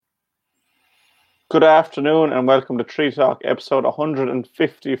Good afternoon and welcome to Tree Talk, episode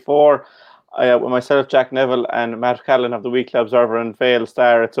 154. With myself, Jack Neville, and Matt Callan of the Weekly Observer and Vale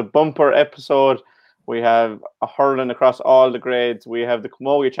Star. It's a bumper episode. We have a hurling across all the grades. We have the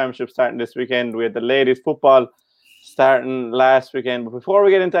Camogie Championship starting this weekend. We had the ladies football starting last weekend. But before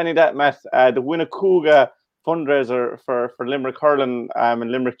we get into any of that, Matt, the Winnicouga fundraiser for Limerick Hurling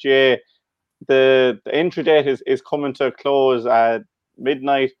and Limerick GA, the entry date is coming to a close at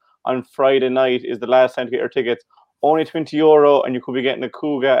midnight on Friday night is the last time to get your tickets. Only €20 and you could be getting a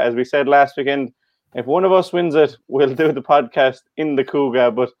Couga. As we said last weekend, if one of us wins it, we'll do the podcast in the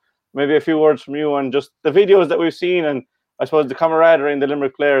Couga. But maybe a few words from you on just the videos that we've seen and I suppose the camaraderie in the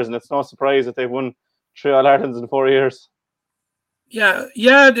Limerick players. And it's no surprise that they've won 3 All-Irelands in 4 years. Yeah.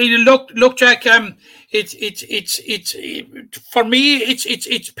 Look, Jack. It's for me.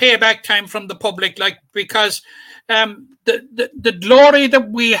 It's payback time from the public, because the glory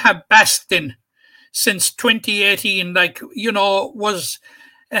that we have basked in since 2018, was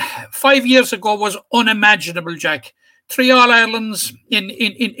 5 years ago was unimaginable, Jack. 3 All-Irelands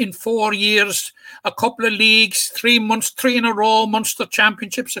in 4 years, a couple of leagues, 3 months, 3 in a row, Munster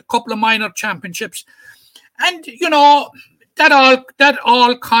Championships, a couple of minor championships, and that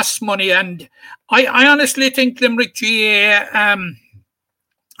all costs money. And I honestly think Limerick GA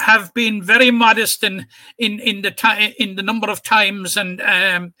have been very modest in the number of times and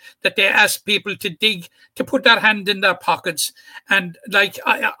that they ask people to put their hand in their pockets. And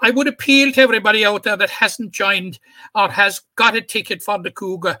I would appeal to everybody out there that hasn't joined or has got a ticket for the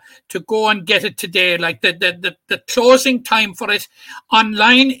Couga to go and get it today. The closing time for it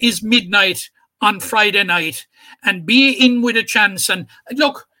online is midnight on Friday night, and be in with a chance. And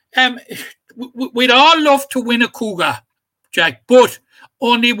look, we'd all love to win a Couga, Jack, but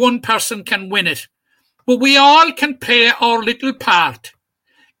only one person can win it. But we all can play our little part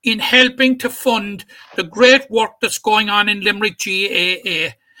in helping to fund the great work that's going on in Limerick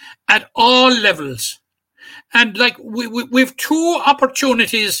GAA at all levels. And we've 2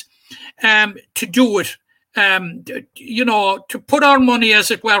 opportunities to do it. To put our money, as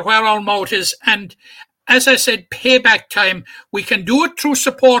it were, where our mouth is. And as I said, payback time. We can do it through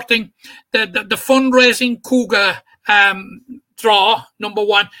supporting the fundraising Couga draw, number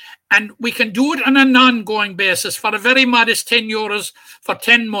one, and we can do it on an ongoing basis for a very modest €10 for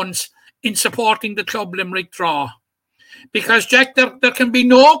 10 months in supporting the Club Limerick draw. Because, Jack, there can be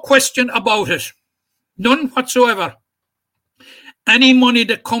no question about it, none whatsoever. Any money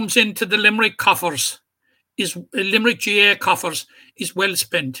that comes into the Limerick coffers, Limerick GA coffers, is well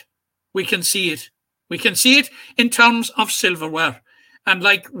spent. We can see it. We can see it in terms of silverware. And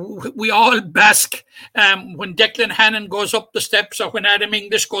we all bask when Declan Hannon goes up the steps, or when Adam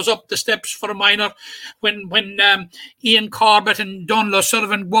English goes up the steps for a minor, when Ian Corbett and Donald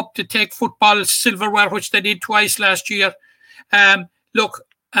O'Sullivan go up to take football silverware, which they did twice last year. I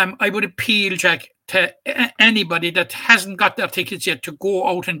would appeal, Jack, to anybody that hasn't got their tickets yet to go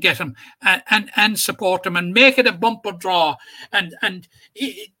out and get them and support them and make it a bumper draw.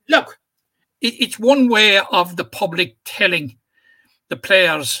 It's one way of the public telling the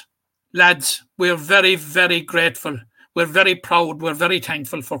players, lads, we're very, very grateful. We're very proud. We're very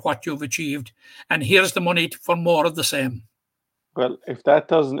thankful for what you've achieved. And here's the money for more of the same. Well, if that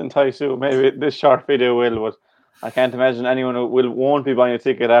doesn't entice you, maybe this short video will, but I can't imagine anyone who won't be buying a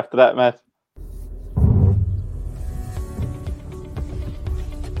ticket after that, Matt.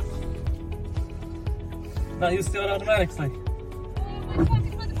 No, he's still automatics,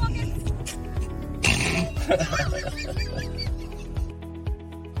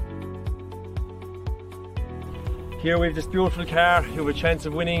 Here we have this beautiful car. You have a chance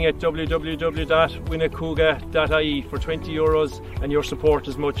of winning at www.winacouga.ie for €20, and your support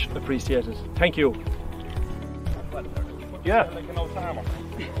is much appreciated. Thank you. Yeah. Like an old farmer.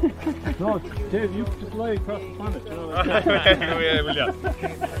 No, Dave, you just lie across the bonnet. Yeah, will you?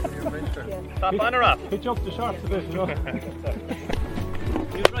 Top on or off? Pitch up the shorts a bit, you know.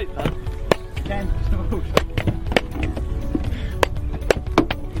 You're right, man. Can't do.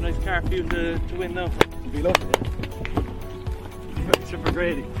 Nice car for you to win now. Be lucky. Super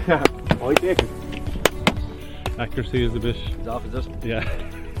Grady. I take it. Accuracy is a bit. It's off, is it? Yeah.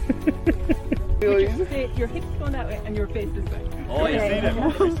 Your hips going that way and your face this way. Oh, you see that?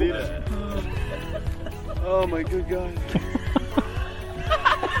 Oh, you see that? Oh my good God.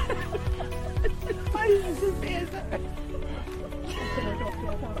 Why is this face that way?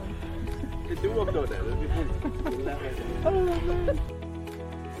 You do walk down there, that'd be fun.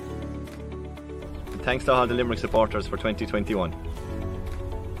 Thanks to all the Limerick supporters for 2021.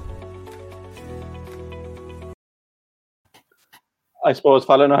 I suppose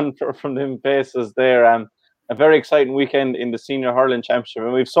following on from them faces there, a very exciting weekend in the Senior Hurling Championship,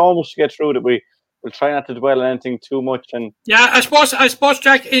 and we've so much to get through that we'll try not to dwell on anything too much. And yeah, I suppose,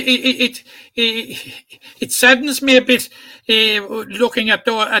 Jack, it saddens me a bit looking at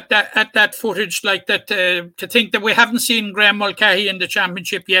that footage like that, to think that we haven't seen Graham Mulcahy in the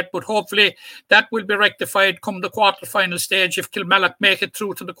championship yet, but hopefully that will be rectified come the quarter-final stage if Kilmallock make it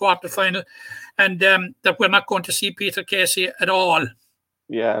through to the quarter-final, and that we're not going to see Peter Casey at all.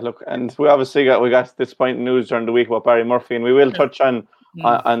 Yeah, look, and we obviously got disappointing news during the week about Barry Murphy, and we will touch on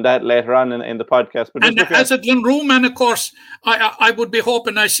that later on in the podcast. But and as a Glenroe man, of course, I would be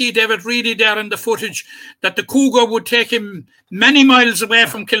hoping, I see David Reedy there in the footage, that the Cougar would take him many miles away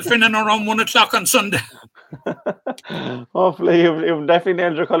from Kilfinnan around 1 o'clock on Sunday. Hopefully you've definitely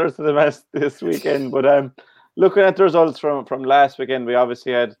nailed your colours to the mast this weekend. But looking at the results from last weekend, we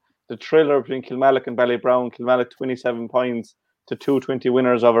obviously had the thriller between Kilmallock and Ballybrown. Kilmallock 27 points to 220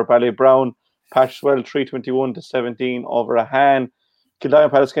 winners over Ballybrown. Patchwell 321 to 17 over Ahan. Kildare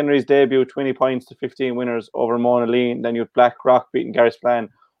Palace Henry's debut, 20 points to 15 winners over Monaleen. Then you have Blackrock beating Garrisplan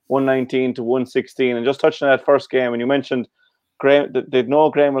 119 to 116. And just touching on that first game, and you mentioned they'd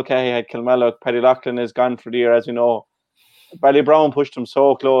know Graham Mulcahy had Kilmallock. Paddy Loughlin is gone for the year, as you know. Ballybrown pushed them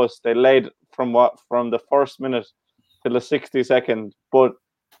so close. They led from the first minute till the 62nd, but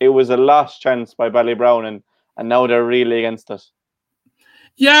it was a lost chance by Ballybrown, and now they're really against us.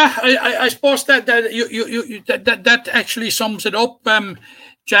 Yeah, I suppose that actually sums it up,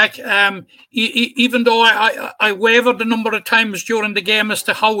 Jack. Even though I wavered a number of times during the game as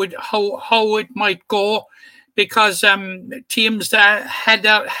to how it might go, because teams that had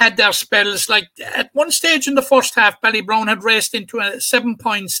their spells, like at one stage in the first half, Ballybrown had raced into a 7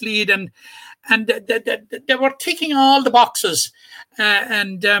 points lead, and they were ticking all the boxes, but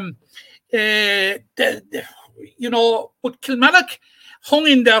Kilmallock hung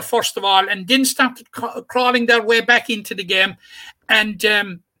in there first of all, and then started crawling their way back into the game, and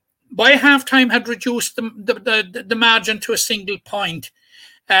by halftime had reduced the margin to a single point,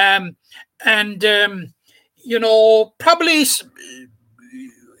 probably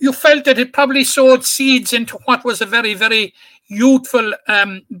you felt that it probably sowed seeds into what was a very, very youthful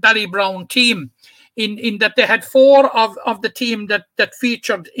Ballybrown team, in that they had 4 of the team that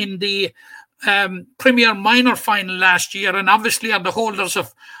featured in the Premier Minor final last year, and obviously are the holders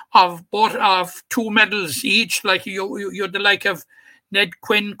of 2 medals each. Like you're the like of Ned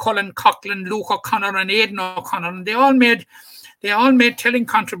Quinn, Colin Coughlin, Luke O'Connor, and Aidan O'Connor, and they all made telling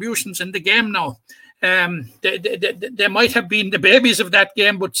contributions in the game now. They might have been the babies of that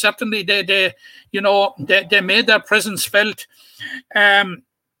game, but certainly they made their presence felt. And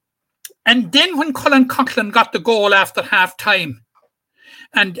then when Colin Coughlin got the goal after half time,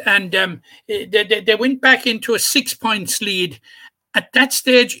 and they went back into a 6 points lead. At that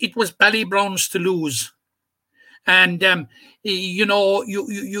stage, it was Ballybrown's to lose, and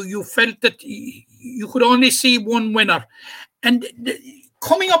you felt that you could only see one winner. And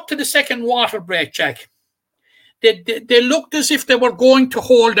coming up to the second water break, Jack, they looked as if they were going to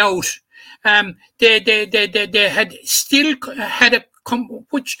hold out. They had still had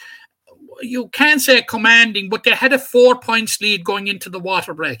which you can't say commanding, but they had a 4 points lead going into the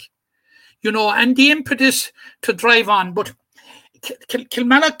water break, and the impetus to drive on. But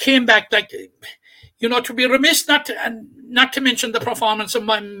Kilmallock came back, to be remiss not to mention the performance of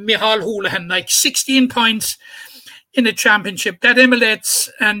Micheál Houlihan, like 16 points in the championship. That emulates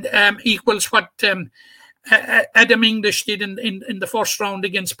and equals what Adam English did in the first round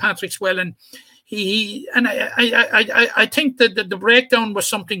against Patrickswell, and I think that the breakdown was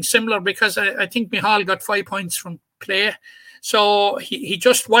something similar, because I think Micheál got 5 points from play, so he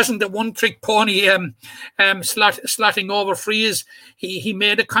just wasn't a one-trick pony slotting over frees. He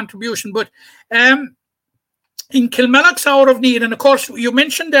made a contribution, but in Kilmallock's hour of need, and of course you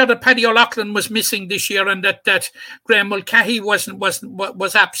mentioned there that Paddy O'Loughlin was missing this year, and that Graham Mulcahy was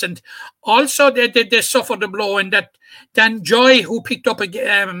absent. Also, they suffered a blow in that Dan Joy, who picked up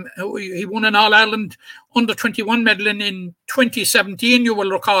he won an All Ireland under-21 medal in 2017, you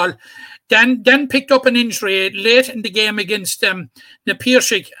will recall. Dan picked up an injury late in the game against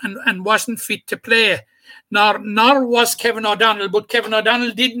Napirsig and wasn't fit to play. Nor was Kevin O'Donnell, but Kevin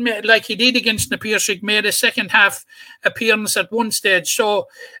O'Donnell did, like he did against Napirsig, made a second half appearance at one stage. So,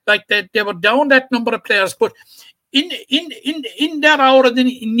 like they were down that number of players, but in that hour of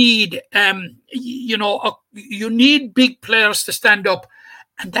need, you need big players to stand up,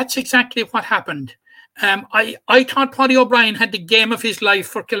 and that's exactly what happened. I thought Paddy O'Brien had the game of his life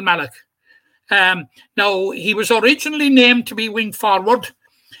for Kilmallock. Now he was originally named to be wing forward.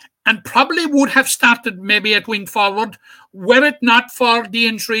 and probably would have started maybe at wing forward were it not for the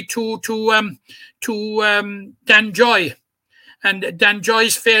injury to Dan Joy. And Dan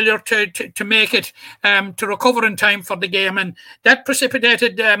Joy's failure to make it, to recover in time for the game. And that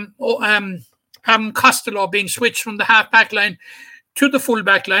precipitated Aaron Costello being switched from the half-back line to the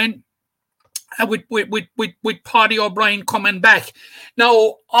full-back line, with Paddy O'Brien coming back.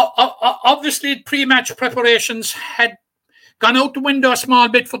 Now, obviously, pre-match preparations had gone out the window a small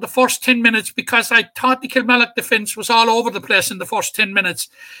bit for the first 10 minutes because I thought the Kilmallock defence was all over the place in the first 10 minutes.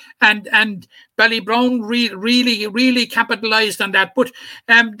 And Ballybrown really capitalised on that. But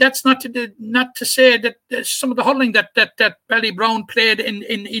that's not to say that some of the hurling that Ballybrown played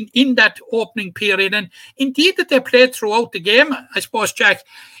in that opening period, and indeed that they played throughout the game, I suppose, Jack,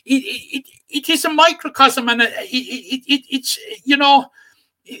 it is a microcosm, and it's, you know,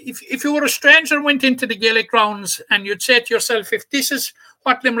 if you were a stranger and went into the Gaelic grounds and you'd say to yourself, if this is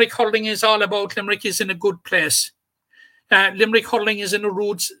what Limerick hurling is all about, Limerick is in a good place. Limerick hurling is in a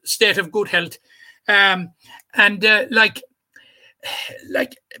rude state of good health. Like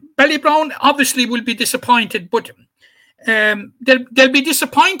Ballybrown obviously will be disappointed, but they'll be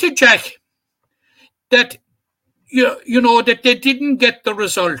disappointed, Jack, that you know that they didn't get the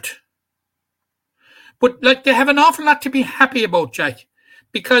result. But like they have an awful lot to be happy about, Jack,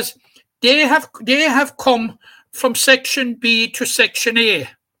 because they have come from Section B to Section A.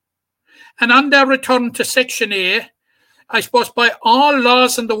 And on their return to Section A, I suppose by all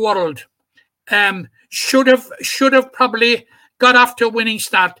laws in the world, should have probably got off to a winning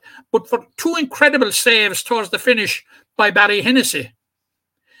start. But for two incredible saves towards the finish by Barry Hennessy.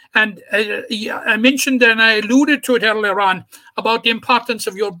 And I mentioned and I alluded to it earlier on about the importance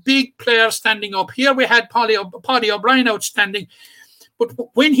of your big players standing up. Here we had Paddy O'Brien outstanding. But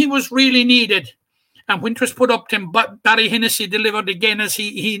when he was really needed, and when it was put up to him, Barry Hennessy delivered again as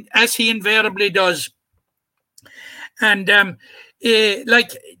he invariably does. And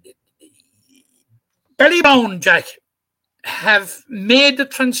like Ballybrown, Jack, have made the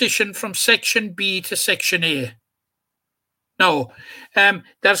transition from Section B to Section A. Now,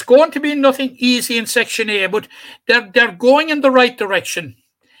 there's going to be nothing easy in Section A, but they're going in the right direction.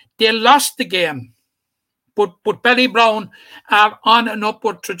 They lost the game. But Ballybrown are on an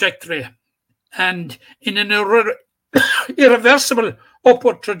upward trajectory, and in an irreversible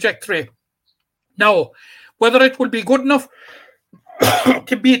upward trajectory. Now, whether it will be good enough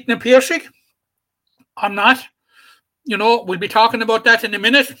to beat Na Piarsaigh or not, you know, we'll be talking about that in a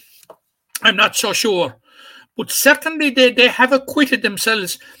minute. I'm not so sure. But certainly they have acquitted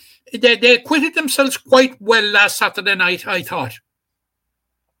themselves. They acquitted themselves quite well last Saturday night, I thought.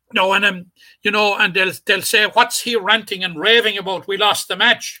 No, and you know, and they'll say, "What's he ranting and raving about? We lost the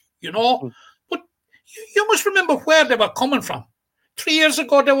match," you know. But you must remember where they were coming from. 3 years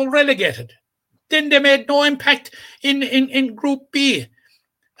ago, they were relegated. Then they made no impact in Group B.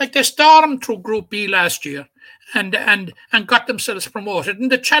 Like they stormed through Group B last year, and got themselves promoted.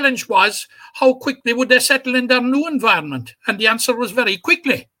 And the challenge was, how quickly would they settle in their new environment? And the answer was very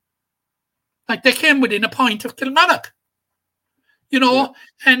quickly. Like they came within a point of Kilmallock. You know,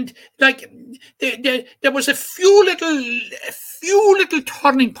 and like there was a few little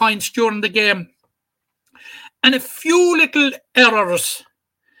turning points during the game, and a few little errors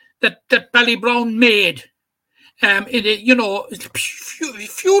that Ballybrown made. You know,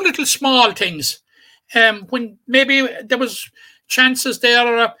 few little small things. When maybe there was chances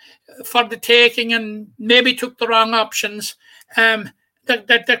there for the taking, and maybe took the wrong options.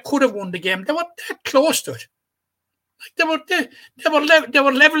 That could have won the game. They were that close to it. Like they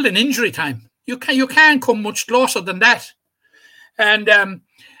were level in injury time. You can't come much closer than that. And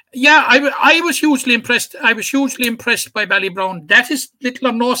I was hugely impressed. I was hugely impressed by Ballybrown. That is little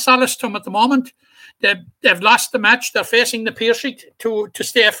or no solace to them at the moment. They've lost the match. They're facing the Piarsaigh to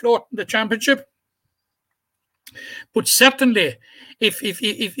stay afloat in the championship. But certainly,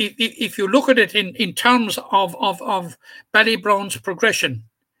 if you look at it in terms of Ballybrown's progression,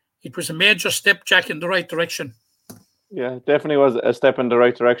 it was a major step, Jack, in the right direction. Yeah, definitely was a step in the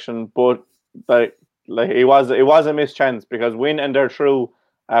right direction, but like it was a missed chance, because win and they're through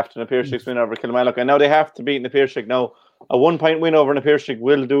after Na Piarsaigh win over Kilmallock, and now they have to beat Na Piarsaigh. Now a 1 point win over Na Piarsaigh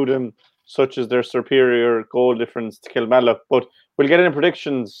will do them, such as their superior goal difference to Kilmallock. But we'll get into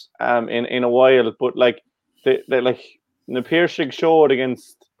predictions in a while. But like Na Piarsaigh showed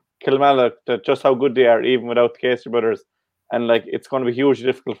against Kilmallock that just how good they are, even without the Casey brothers, and like it's going to be hugely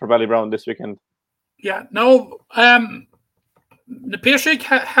difficult for Ballybrown this weekend. Yeah, no. The Piarsaigh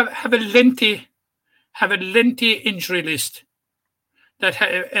have a lengthy injury list that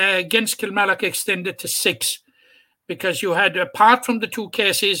against Kilmallock extended to 6, because you had, apart from the two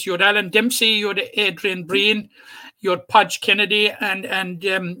cases, you had Alan Dempsey, you had Adrian Breen, you had Podge Kennedy, and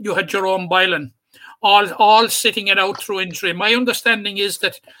you had Jerome Boylan, all sitting it out through injury. My understanding is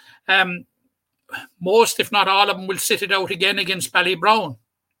that most, if not all of them, will sit it out again against Ballybrown.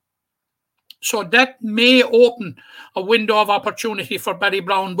 So that may open a window of opportunity for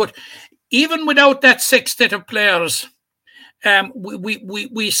Ballybrown. But even without that sextet of players,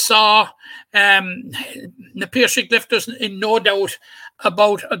 we saw Na Piarsaigh left us in no doubt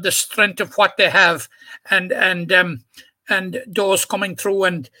about the strength of what they have, and those coming through,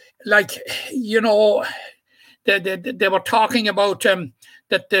 and like, you know, they were talking about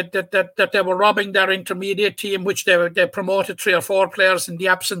that they were robbing their intermediate team, which they promoted 3 or 4 players in the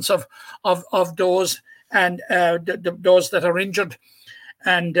absence of those, and those that are injured,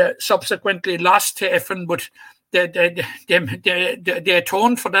 and subsequently lost to Effin, but they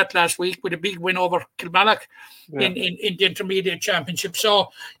atoned for that last week with a big win over Kilmallock in the intermediate championship. So,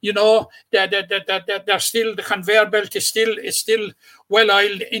 you know, they're still, the conveyor belt is still well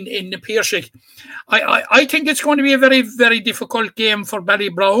oiled in the Piarsaigh. I think it's going to be a very, very difficult game for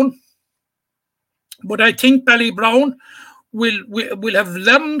Ballybrown, but I think Ballybrown will have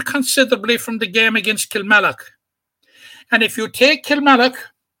learned considerably from the game against Kilmallock. And if you take Kilmallock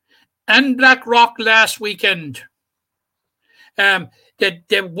and Blackrock last weekend,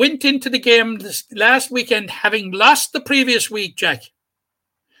 they went into the game last weekend having lost the previous week, Jack.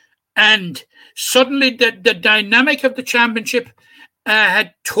 And suddenly the dynamic of the championship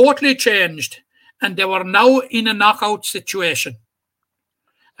had totally changed, and they were now in a knockout situation.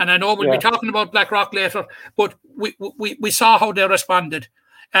 And I know we'll be talking about Blackrock later, but we saw how they responded.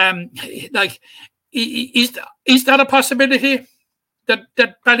 Like, is that a possibility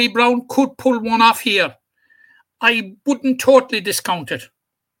that Ballybrown could pull one off here? I wouldn't totally discount it.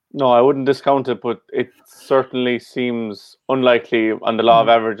 No, I wouldn't discount it, but it certainly seems unlikely on the law of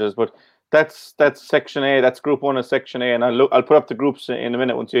averages. But that's Section A. That's Group 1 of Section A, and I'll put up the groups in a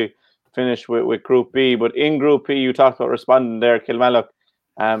minute once you finish with Group B. But in Group B, you talked about responding there. Kilmallock,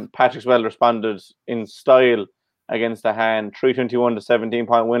 Patrickswell responded in style against the hand, 321 to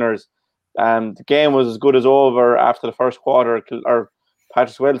 17-point winners. The game was as good as over after the first quarter.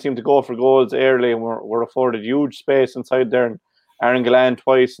 Patrickswell seemed to go for goals early and were afforded huge space inside there. And Aaron Gallan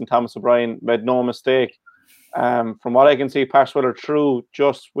twice and Thomas O'Brien made no mistake. From what I can see, Patrickswell are through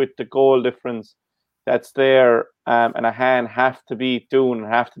just with the goal difference that's there. And a hand have to beat Doon,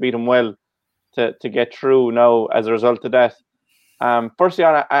 have to beat them well to get through now as a result of that. Firstly,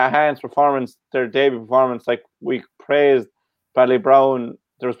 on a hand's performance, their debut performance, like we praised Ballybrown,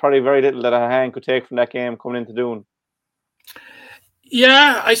 there was probably very little that a hand could take from that game coming into Doon.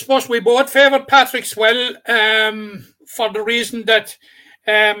 Yeah, I suppose we both favoured Patrickswell for the reason that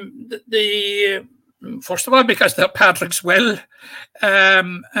first of all, because they're Patrickswell,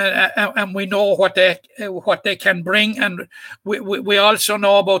 and we know what they can bring, and we also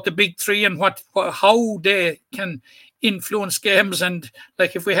know about the big three and how they can influence games. And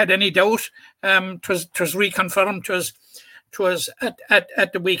like, if we had any doubt, twas reconfirmed. Twas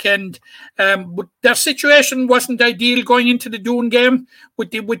at the weekend, but their situation wasn't ideal going into the Doon game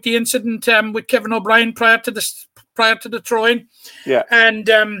with the incident with Kevin O'Brien prior to the throw-in. Yeah, and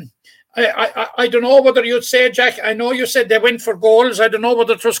I don't know whether you'd say, Jack. I know you said they went for goals. I don't know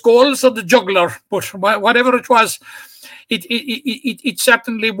whether it was goals or the juggler, but whatever it was, it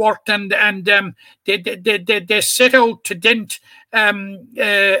certainly worked, and they set out to dent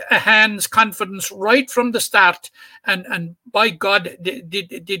a hand's confidence right from the start, and by God did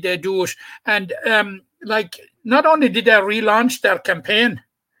they do it. And like, not only did they relaunch their campaign,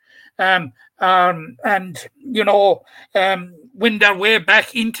 and you know, win their way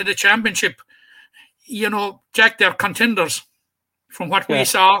back into the championship, you know, Jack, they're contenders from what we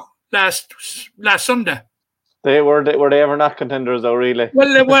saw last Sunday. Were they ever not contenders though, really?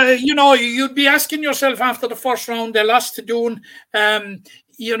 Well, you know, you'd be asking yourself after the first round, they lost to Doon.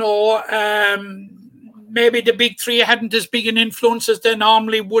 You know, maybe the big three hadn't as big an influence as they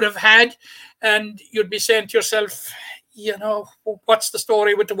normally would have had, and you'd be saying to yourself, you know, what's the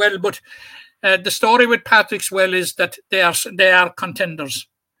story with the Well? But the story with Patrickswell is that they are contenders,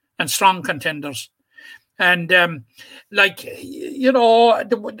 and strong contenders. And like, you know,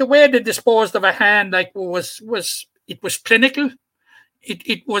 the way they disposed of a hand, like, was clinical,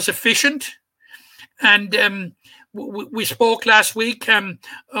 it was efficient, and we spoke last week,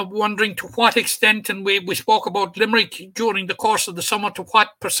 wondering to what extent, and we spoke about Limerick during the course of the summer, to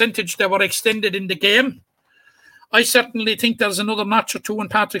what percentage they were extended in the game. I certainly think there's another notch or two in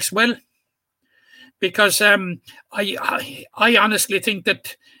Patrickswell, because I honestly think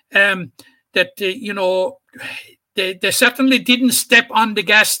that you know, they certainly didn't step on the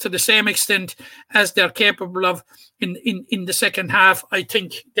gas to the same extent as they're capable of in the second half. I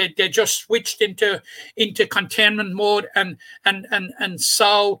think they just switched into containment mode and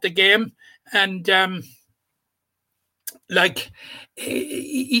saw the game, and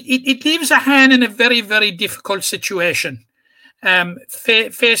it leaves a hand in a very, very difficult situation,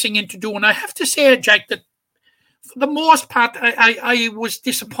 facing into Doon. I have to say, Jack, that for the most part, I was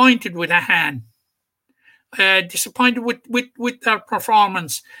disappointed with a hand. Disappointed with their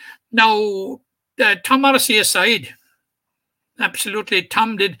performance. Now, Tom Morrissey aside, absolutely,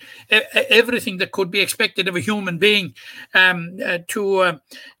 Tom did everything that could be expected of a human being to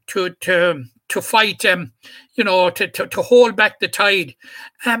fight, to hold back the tide.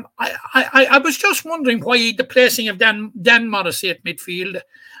 I was just wondering why the placing of Dan Morrissey at midfield.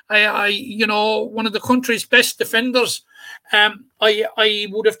 One of the country's best defenders. I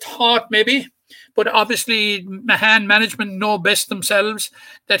would have thought maybe. But obviously, Mahan management know best themselves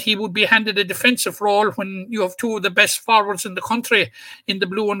that he would be handed a defensive role when you have two of the best forwards in the country in the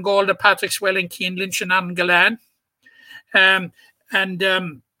blue and gold of Patrick Swelling, Cian Lynch and Aaron Gillane. I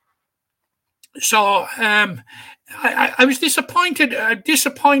was disappointed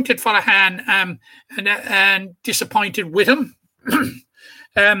for a hand and disappointed with him.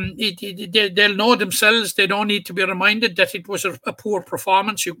 They'll know themselves. They don't need to be reminded that it was a poor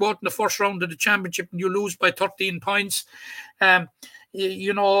performance. You go out in the first round of the championship and you lose by 13 points.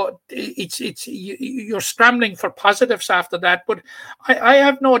 You're scrambling for positives after that. But I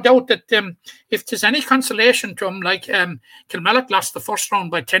have no doubt that if there's any consolation to them, like Kilmallock lost the first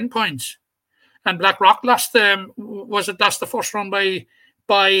round by 10 points, and Blackrock lost the first round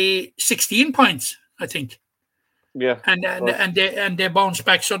by 16 points, I think. Yeah, and they bounce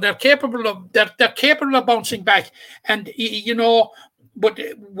back, so they're capable of bouncing back, and but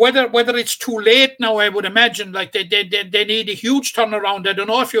whether it's too late now, I would imagine they need a huge turnaround. I don't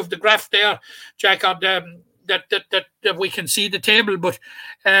know if you have the graph there, Jack, or that we can see the table, but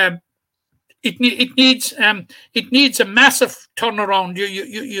it needs a massive turnaround.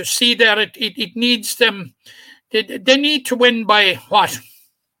 You see there it needs them. They need to win by what?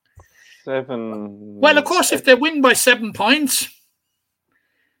 7. Well, of course, if they win by 7 points,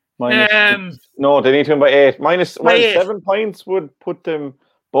 no, they need to win by 8. By 8. 7 points would put them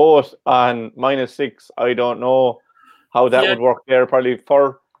both on -6. I don't know how that would work there. Probably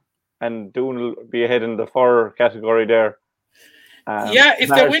 4, and Doon will be ahead in the 4 category there. If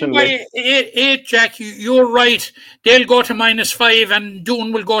they win by 8, Jack, you're right. They'll go to -5, and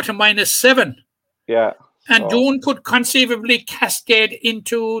Doon will go to -7. Yeah. And Doon could conceivably cascade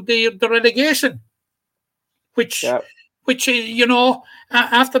into the relegation, which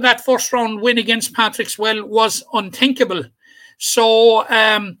after that first round win against Patrick Swell was unthinkable. So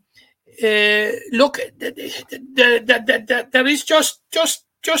look, there is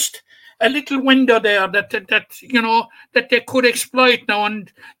just a little window there that they could exploit now,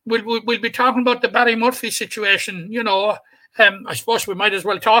 and we'll be talking about the Barry Murphy situation. I suppose we might as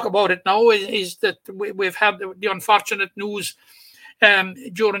well talk about it now. Is that we've had the unfortunate news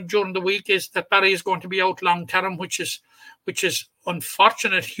during the week is that Barry is going to be out long term, which is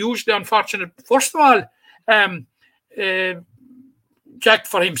unfortunate, hugely unfortunate. First of all, Jack,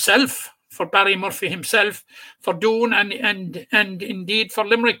 for himself, for Barry Murphy himself, for Doon, and indeed for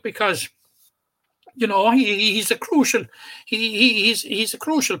Limerick, because he's a crucial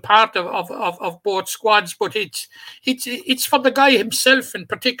part of both squads, but it's for the guy himself in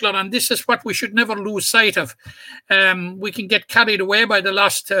particular, and this is what we should never lose sight of. We can get carried away by the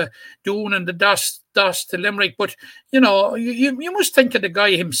loss to Doon and the dust to Limerick, but you must think of the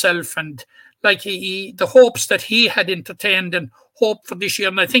guy himself, and the hopes that he had entertained and hope for this year,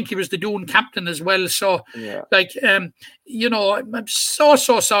 and I think he was the Doon captain as well. So, I'm so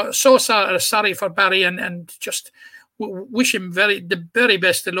sorry for Barry, and just wish him the very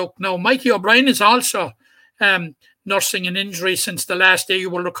best of luck. Now, Mikey O'Brien is also nursing an injury since the last day. You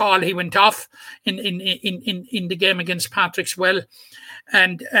will recall he went off in the game against Patrick Swell,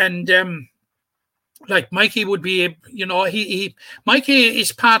 and Mikey would be, Mikey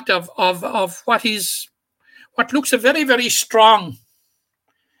is part of what looks a very, very strong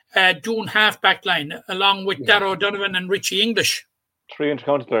Doon half-back line, along with Darrow Donovan and Richie English. 3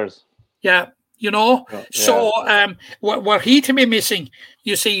 intercounty players. Yeah, So, were he to be missing,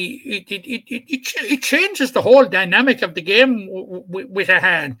 you see, it changes the whole dynamic of the game with a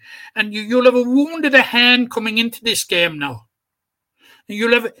hand. And you'll have a wounded hand coming into this game now.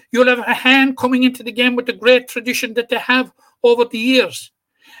 You'll have a hand coming into the game with the great tradition that they have over the years.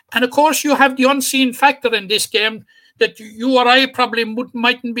 And of course, you have the unseen factor in this game that you or I probably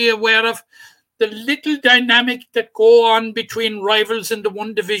mightn't be aware of, the little dynamic that go on between rivals in the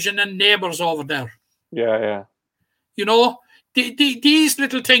one division and neighbours over there. Yeah. You know, these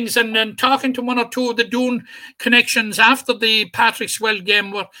little things, and then talking to one or two of the Doon connections after the Patrick Swell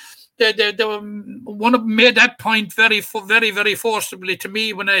game, were they were, one of them made that point very forcibly to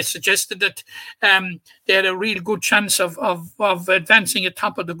me when I suggested that they had a real good chance of advancing at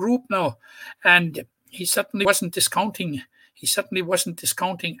top of the group now, and he certainly wasn't discounting.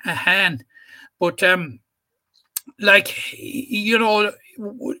 A hand, but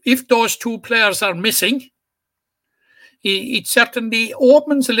if those two players are missing, it certainly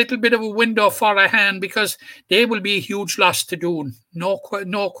opens a little bit of a window for a hand, because they will be a huge loss to Doon. No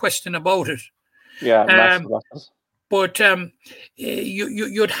question about it. Yeah, massive losses. But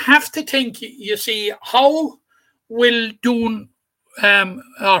you'd have to think, you see, how will Doon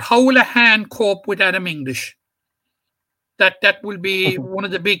or how will a hand cope with Adam English? That will be one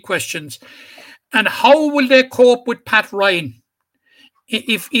of the big questions. And how will they cope with Pat Ryan?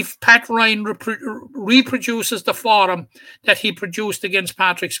 If Pat Ryan reproduces the form that he produced against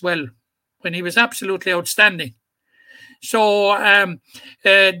Patrick Swell when he was absolutely outstanding. So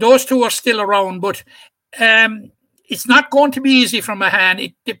those two are still around, but it's not going to be easy for Mahan.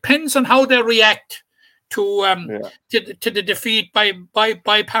 It depends on how they react to the defeat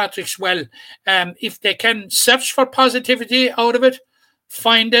by Patrick Swell. If they can search for positivity out of it,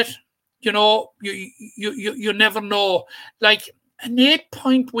 find it. You know, you never know. Like, an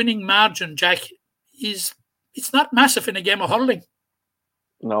 8-point winning margin, Jack, it's not massive in a game of hurling.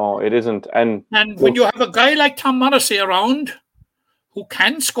 No, it isn't. And when you have a guy like Tom Morrissey around who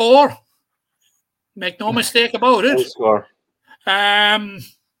can score, make no mistake about it. Score.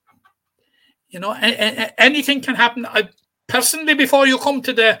 Anything can happen. I personally, before you come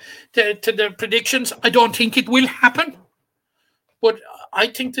to the predictions, I don't think it will happen. But I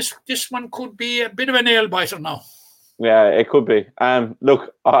think this one could be a bit of a nail biter now. Yeah, it could be.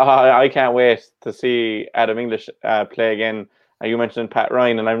 Look, I can't wait to see Adam English play again. You mentioned Pat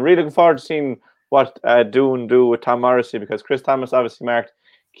Ryan, and I'm really looking forward to seeing what Doon do with Tom Morrissey, because Chris Thomas obviously marked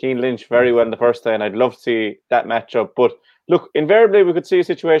Cian Lynch very well in the first day, and I'd love to see that matchup. But look, invariably we could see a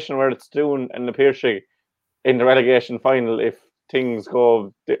situation where it's Doon and the Piercy in the relegation final if things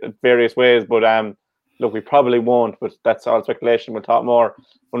go various ways. But look, we probably won't, but that's all speculation. We'll talk more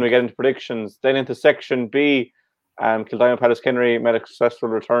when we get into predictions. Then into Section B, Kildimo-Pallaskenry made a successful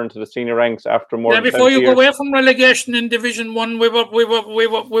return to the senior ranks after more. Yeah, before you go away from relegation in Division 1, we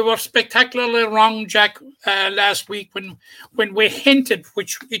were spectacularly wrong, Jack, last week when we hinted,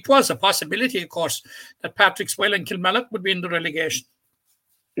 which it was a possibility, of course, that Patrick Swell and Kilmallock would be in the relegation.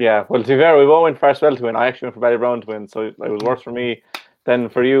 Yeah, well, to be fair, we both went for Swell to win. I actually went for Ballybrown to win, so it was worse for me than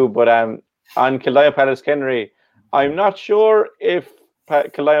for you. But on Kildimo-Pallaskenry, I'm not sure if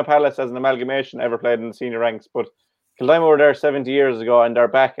Kildimo-Pallas as an amalgamation ever played in the senior ranks, but Kildimo were there 70 years ago, and they were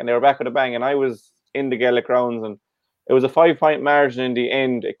back with a bang. And I was in the Gaelic rounds, and it was a 5-point margin in the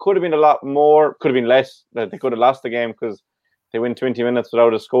end. It could have been a lot more, could have been less. That they could have lost the game because they went 20 minutes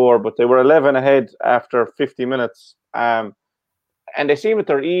without a score, but they were 11 ahead after 50 minutes. And they seemed at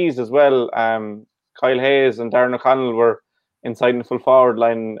their ease as well. Kyle Hayes and Darren O'Connell were inside in the full forward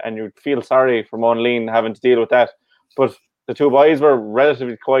line, and you'd feel sorry for Monaleen having to deal with that. But the two boys were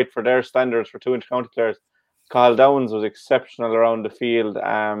relatively quiet for their standards for two inter-county players. Kyle Downs was exceptional around the field.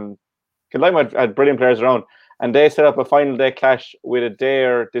 Kildimo had brilliant players around, and they set up a final day clash with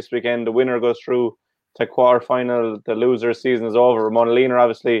Adair this weekend. The winner goes through to quarter-final. The loser's season is over. Monaleen are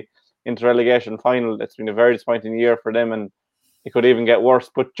obviously into relegation final. It's been a very disappointing year for them, and it could even get worse.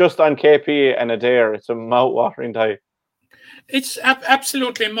 But just on KP and Adair, it's a mouth-watering tie. It's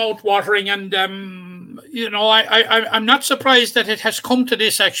absolutely mouth-watering, and I'm not surprised that it has come to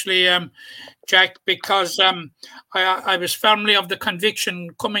this, actually, Jack, because I was firmly of the conviction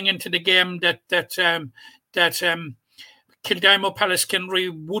coming into the game that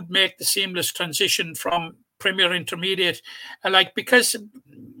Kildimo-Pallaskenry would make the seamless transition from Premier Intermediate, because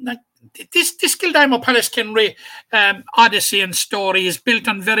this Kildimo-Pallaskenry odyssey and story is built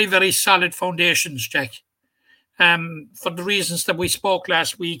on very, very solid foundations, Jack. For the reasons that we spoke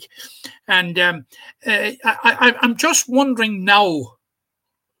last week. And I'm just wondering now,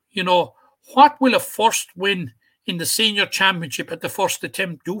 what will a first win in the senior championship at the first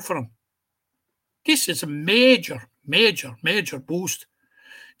attempt do for them? This is a major, major, major boost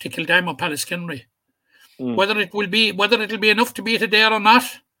to Kildimo-Pallaskenry. Whether it'll be enough to beat Adair or not,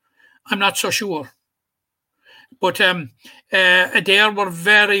 I'm not so sure. But Adair were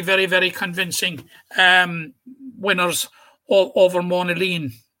very, very, very convincing winners over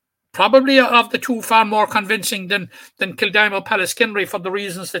Monaleen probably of the two far more convincing than Kildimo Pallaskenry for the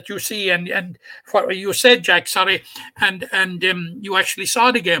reasons that you see and what you said, Jack. Sorry, and you actually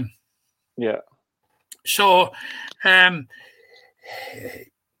saw the game. Yeah. So,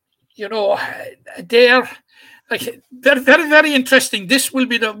 they're like very, very, very interesting. This will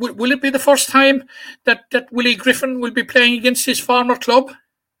it be the first time that Willie Griffin will be playing against his former club?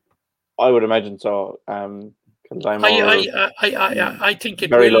 I would imagine so. I think it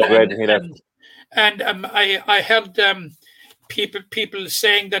very will. low grade. I heard people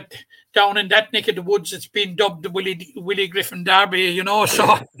saying that down in that neck of the woods, it's been dubbed the Willie Griffin Derby.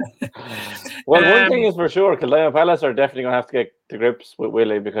 So. Well, one thing is for sure, Kildimo Palace are definitely going to have to get to grips with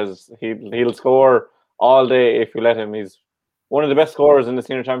Willie, because he'll score all day if you let him. He's one of the best scorers in the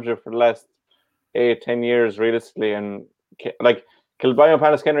senior championship for the last 8-10 years, realistically. And like Kildimo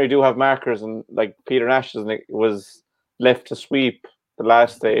Pallaskenry do have markers, and like Peter Nash was left to sweep the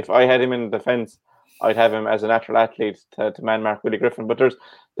last day. If I had him in defence, I'd have him as a natural athlete to man mark Willie Griffin. But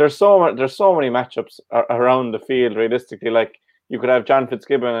there's so many matchups around the field. Realistically, like you could have John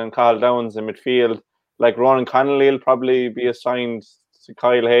Fitzgibbon and Kyle Downs in midfield. Like Ronan Connolly will probably be assigned to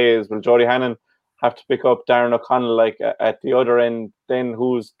Kyle Hayes. Will Jody Hannon have to pick up Darren O'Connell like at the other end? Then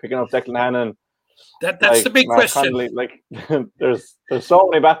who's picking up Declan Hannon? That's the big Mark question. Connolly, like there's so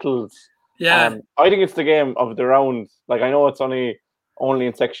many battles. Yeah, I think it's the game of the round. Like I know it's only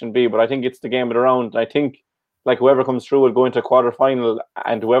in Section B, but I think it's the game of the round. I think like whoever comes through will go into quarter final,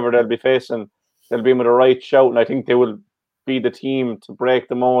 and whoever they'll be facing, they'll be with a right shout, and I think they will be the team to break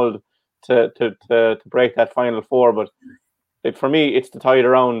the mold to break that final four. But for me, it's the tide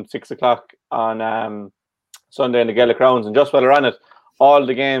around 6:00 on Sunday in the Gaelic Rounds, and just while we're on it, all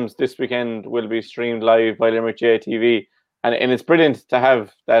the games this weekend will be streamed live by Limerick JTV, and it's brilliant to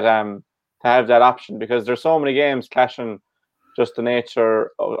have that option, because there's so many games clashing. Just the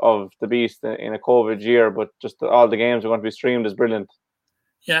nature of the beast in a COVID year, but just all the games are going to be streamed is brilliant.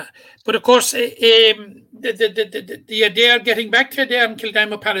 Yeah, but of course, they are getting back to there in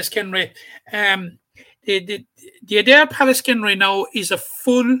Kildimo Pallaskenry. The Adair Pallaskenry now is a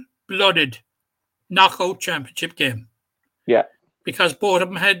full-blooded knockout championship game. Yeah, because both of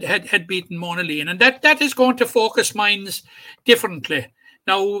them had beaten Mona Lean, and that is going to focus minds differently.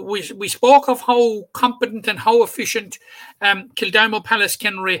 Now, we spoke of how competent and how efficient Kildimo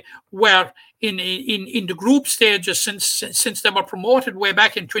Pallaskenry were in the group stages since they were promoted way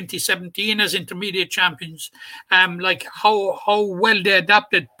back in 2017 as intermediate champions. Like how well they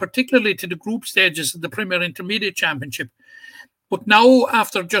adapted, particularly to the group stages of the Premier Intermediate Championship. But now,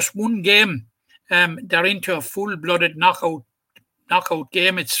 after just one game, they're into a full-blooded knockout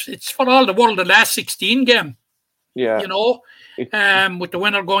game. It's for all the world the last 16 game. Yeah, with the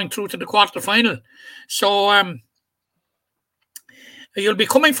winner going through to the quarter-final. So you'll be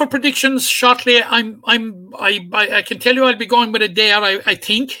coming for predictions shortly. I can tell you I'll be going with Adair, I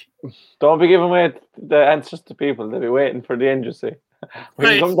think. Don't be giving away the answers to people. They'll be waiting for the end, you see. We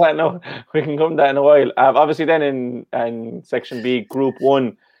can come to that in a while. Obviously then in Section B, Group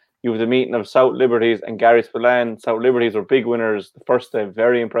 1, you have the meeting of South Liberties and Gary Spillane. South Liberties were big winners the first day,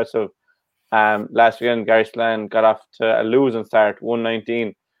 very impressive. Last weekend, Gary Spillane got off to a losing start,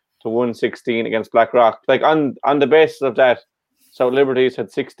 119 to 116 against Blackrock. Like on the basis of that, South Liberties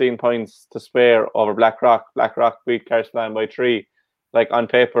had 16 points to spare over Blackrock. Blackrock beat Gary Spillane by 3. Like on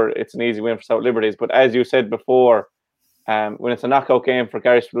paper, it's an easy win for South Liberties. But as you said before, when it's a knockout game for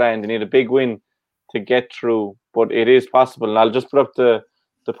Gary Spillane, they need a big win to get through. But it is possible. And I'll just put up the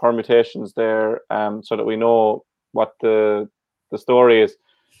permutations there so that we know what the story is.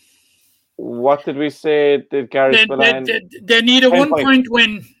 What did we say? Did Gary Spillane? They need a 1 point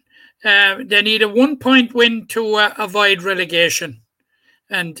win. They need a 1 point win to avoid relegation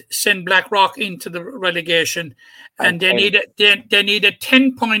and send Blackrock into the relegation. And they need a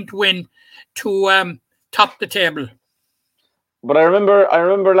 10-point win to top the table. But I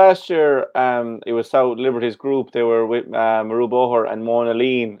remember last year, it was South Liberties group. They were with Maru Boher and Mona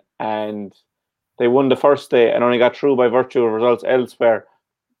Lean, and they won the first day and only got through by virtue of results elsewhere.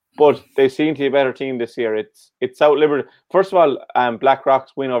 But they seem to be a better team this year. It's South Liberty. First of all,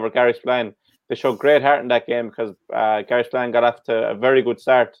 Blackrock's win over Gary Spillane, they showed great heart in that game because Gary Spillane got off to a very good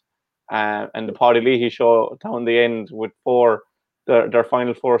start. And the Paddy Leahy show down the end with their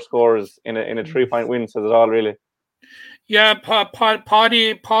final 4 scores in a 3-point win says it all, really. Yeah,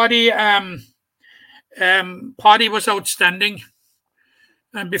 Paddy was outstanding.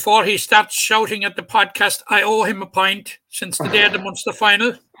 And before he starts shouting at the podcast, I owe him a pint since the day of the Munster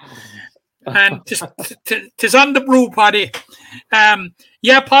final. And tis on the brew, Paddy.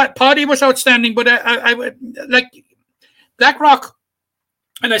 Paddy was outstanding, but I like Blackrock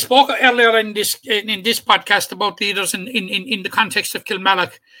and I spoke earlier in this podcast about leaders in the context of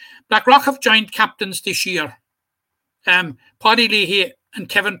Kilmallock. Blackrock have joint captains this year, Paddy Leahy and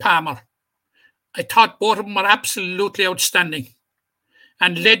Kevin Palmer. I thought both of them were absolutely outstanding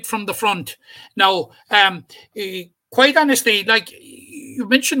and led from the front. Now, quite honestly, like you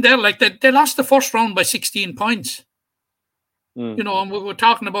mentioned there, like they lost the first round by 16 points. You know, and we were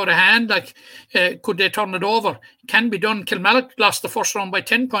talking about a hand, like, could they turn it over? It can be done. Kilmallock lost the first round by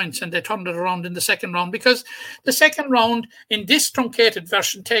 10 points and they turned it around in the second round, because the second round in this truncated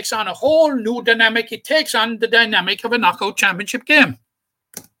version takes on a whole new dynamic. It takes on the dynamic of a knockout championship game.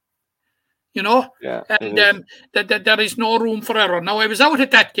 You know? Yeah, and there is no room for error. Now, I was out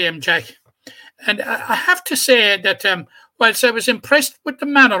at that game, Jack, and I have to say that whilst I was impressed with the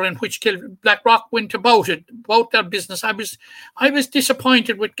manner in which Blackrock went about their business, I was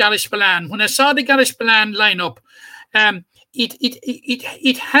disappointed with Garryspillane. When I saw the Garryspillane lineup,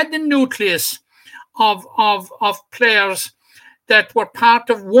 it had the nucleus of players that were part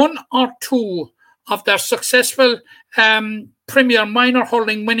of one or two of their successful Premier Minor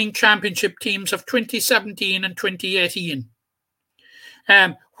Hurling winning championship teams of 2017 and 2018,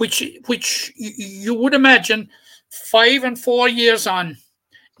 which you would imagine 5 and 4 years on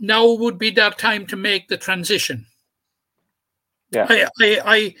now would be their time to make the transition. Yeah,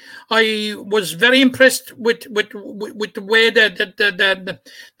 I was very impressed with the way that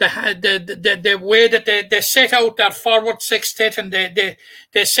the way that they set out their forward sextet, and they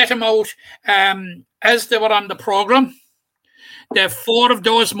set them out as they were on the program. The 4 of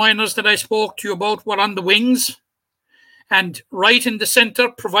those minors that I spoke to you about were on the wings, and right in the centre,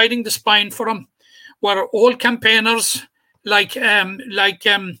 providing the spine for them, were old campaigners like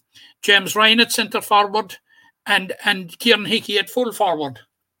James Ryan at centre forward and Kieran Hickey at full forward.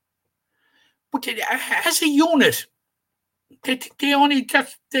 But as a unit, they only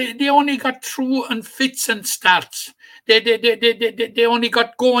got through in fits and starts. They only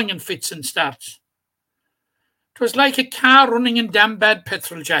got going in fits and starts. It was like a car running in damn bad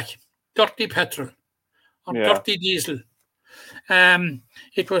petrol, Jack. Dirty petrol or dirty diesel.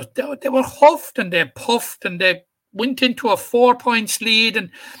 It was they were huffed and they puffed and they went into a 4 points lead and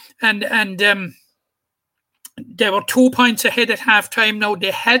they were 2 points ahead at halftime. Now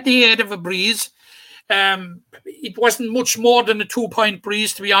they had the aid of a breeze. It wasn't much more than a 2 point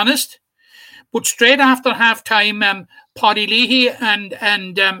breeze, to be honest. But straight after halftime, Paddy Leahy and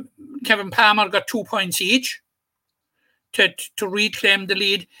Kevin Palmer got 2 points each to reclaim the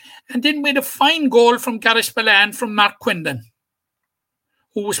lead. And then we had a fine goal from Garryspillane from Mark Quindon,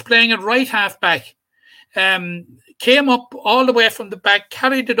 who was playing at right half back, came up all the way from the back,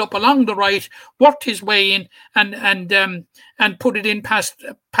 carried it up along the right, worked his way in, and put it in past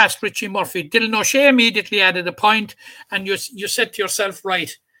Richie Murphy. Dylan O'Shea immediately added a point, and you said to yourself,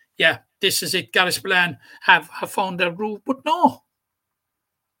 right, yeah, this is it. Garryspillane have found their groove, but no,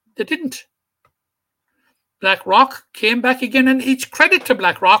 they didn't. Blackrock came back again, and it's credit to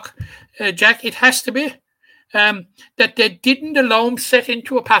Blackrock, Jack. It has to be. That they didn't allow him set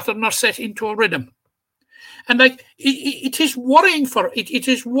into a pattern or set into a rhythm, and like it is worrying for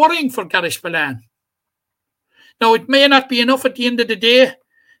Garryspillane. Now it may not be enough at the end of the day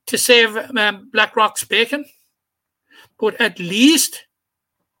to save Blackrock's bacon, but at least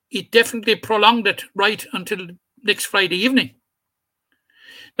it definitely prolonged it right until next Friday evening.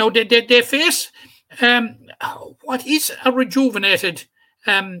 Now they face what is a rejuvenated.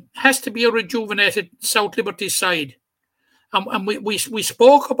 Has to be a rejuvenated South Liberty side. And we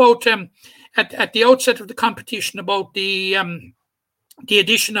spoke about at the outset of the competition about the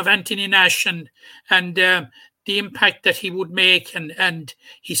addition of Anthony Nash and the impact that he would make, and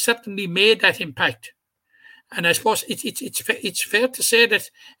he certainly made that impact. And I suppose it's fair to say that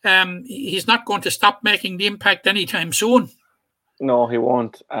he's not going to stop making the impact anytime soon. No, he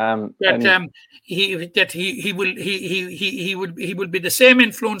won't. He will be the same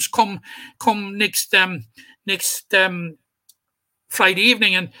influence come next Friday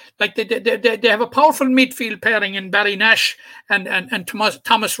evening, and like they have a powerful midfield pairing in Barry Nash and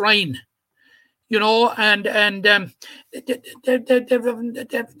Thomas Ryan, you know, and they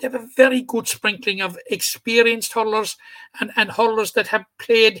have a very good sprinkling of experienced hurlers and hurlers that have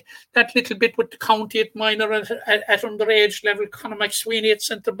played that little bit with the county at minor at underage level. Conor McSweeney at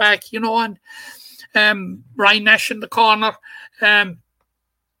centre back, you know, and Ryan Nash in the corner.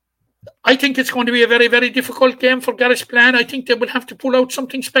 I think it's going to be a very, very difficult game for Garryspillane. I think they will have to pull out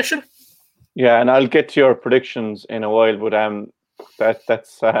something special. Yeah, and I'll get to your predictions in a while, but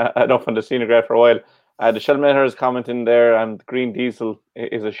that's enough on the scenery for a while. The Shellmaker is commenting there, and Green Diesel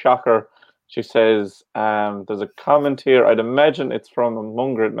is a shocker. She says, there's a comment here. I'd imagine it's from a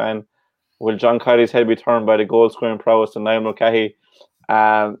Mungret man. Will John Kylie's head be turned by the goal scoring prowess of Niall Mulcahy?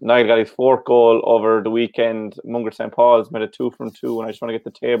 Niall got his 4th goal over the weekend. Mungret St. Paul's made it 2 from 2, and I just want to get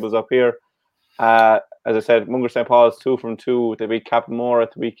the tables up here. As I said, Mungret St. Paul's 2 from 2. They beat Cappamore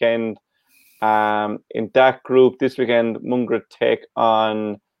at the weekend. In that group this weekend, Mungret take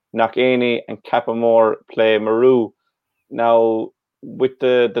on Knockany and Cappamore play Maru. Now, with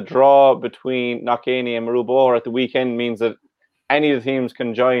the draw between Knockany and Maru Boher at the weekend means that any of the teams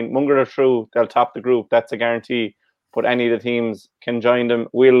can join. Mungret are through, they'll top the group, that's a guarantee. But any of the teams can join them.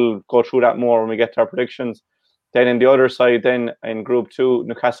 We'll go through that more when we get to our predictions. Then in the other side, then in Group 2,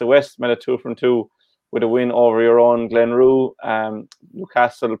 Newcastle West made it 2 from 2 with a win over your own Glenrue.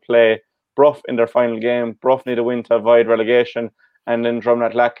 Newcastle play Bruff in their final game. Bruff need a win to avoid relegation. And then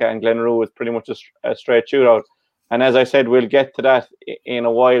Drumnat Lacca and Glenrue is pretty much a straight shootout. And as I said, we'll get to that in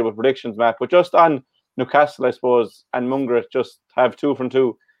a while with predictions, Matt. But just on Newcastle, I suppose, and Mungret, just have 2 from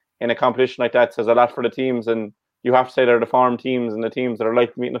 2 in a competition like that says a lot for the teams. And you have to say they're the farm teams and the teams that are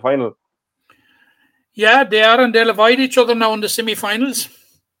likely to meet in the final. Yeah, they are, and they'll avoid each other now in the semi-finals.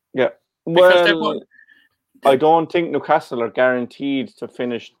 Yeah. Well, I don't think Newcastle are guaranteed to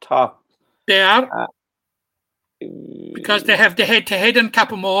finish top. They are. Because they have the head-to-head in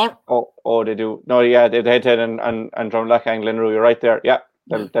Cappamore. Oh, they do. No, yeah, they have the head-to-head and Drumlacca and Glenrue. You're right there. Yeah,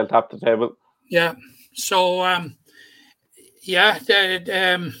 they'll top the table. Yeah. So,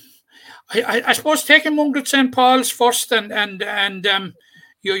 I suppose taking Mungret St. Paul's first and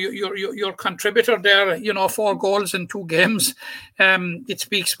your contributor there, 4 goals in 2 games. It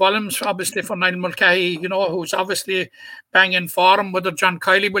speaks volumes, obviously, for Niall Mulcahy, who's obviously banging form. Whether John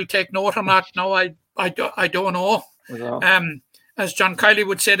Kiely will take note or not, no, I don't know. As John Kiely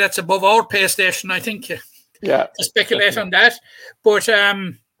would say, that's above our pay station, I think. Yeah. To speculate on that. But,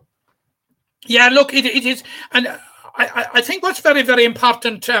 look, it is. And I think what's very, very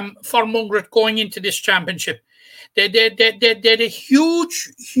important for Mungret going into this championship, they had a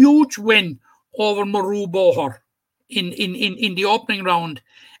huge win over Maru Boher in the opening round,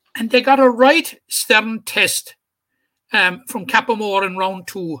 and they got a right stern test from Cappamore in round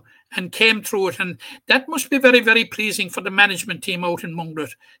 2 and came through it, and that must be very, very pleasing for the management team out in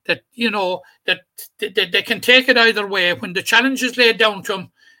Mungret, that that they can take it either way when the challenge is laid down to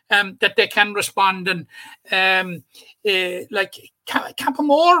them. That they can respond, and like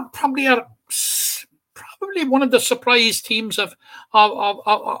Cappamore probably are one of the surprise teams of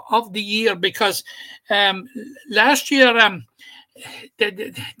the year, because last year they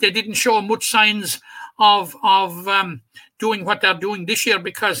didn't show much signs of doing what they're doing this year,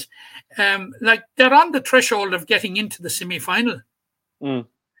 because they're on the threshold of getting into the semi-final.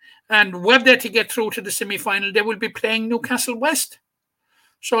 And were they to get through to the semi-final, they will be playing Newcastle West.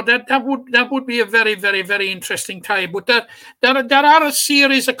 So that would be a very, very, very interesting tie. But there are a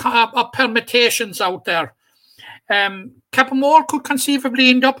series of permutations out there. Cappamore could conceivably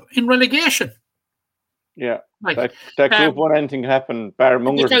end up in relegation. Yeah, that group 1, anything can happen. Bar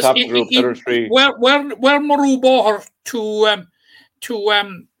Mungret to top the group, the other 3. Where Maru Boher to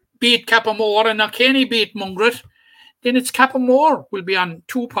beat Cappamore and Knockany beat Mungret, then it's Cappamore will be on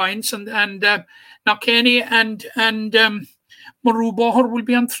 2 points, and Knockany and Maru Boher will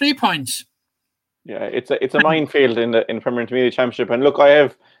be on 3 points. Yeah, it's a minefield in the Premier Intermediate Championship. And look, I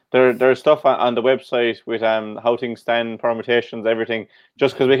have there's stuff on the website with how things stand, permutations, everything.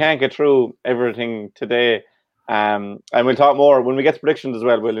 Just because we can't get through everything today, and we'll talk more when we get to predictions as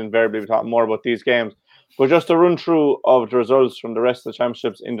well. We'll invariably talk more about these games. But just a run through of the results from the rest of the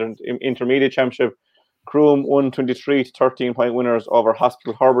championships in the Intermediate Championship. Croom 123 to 13-point winners over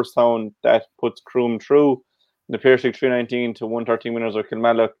Hospital Herbertstown. That puts Croom through. The Pierce League 319 to 113 winners of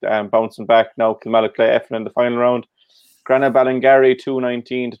Kilmallock, bouncing back now. Kilmallock play Effin in the final round. Grana Ballingarry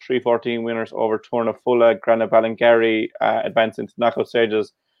 219 to 314 winners over Turna Fulla. Grana Ballingarry advance into knockout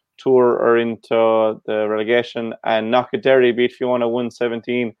stages. Tour are into the relegation, and Knockaderry beat Fiona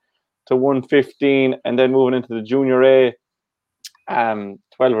 117 to 115, and then moving into the Junior A, 12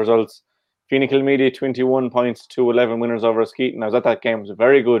 results. Feeney Kilmeady 21 points to 11 winners over Skeeton. I was at that game. It was a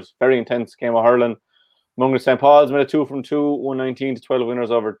very good, very intense game of hurling. Mungret St. Paul's made a 2 from 2, 119 to 12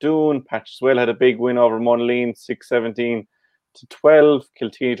 winners over Doon. Patcheswell had a big win over Monaleen, 617 to 12.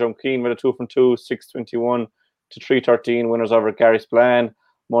 Kilteeny Drumkeen made a 2 from 2, 621 to 313 winners over Gary Spillane.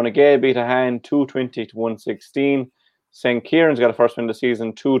 Monaghay beat a hand, 220 to 116. St. Kieran's got a first win of the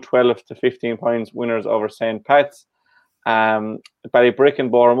season, 212 to 15 points winners over St. Pat's. Ballybrick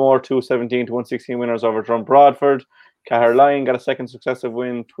and Boramore, 217 to 116 winners over Drum Broadford. Caherline got a second successive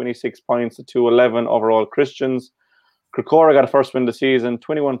win, 26 points to 211 overall Christians. Cricora got a first win of the season,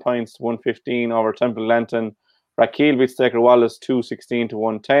 21 points to 115 over Temple Lenton. Raquel beat Staker Wallace 216 to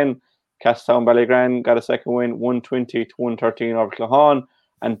 110. Casttown Ballygran got a second win, 120 to 113 over Clahan.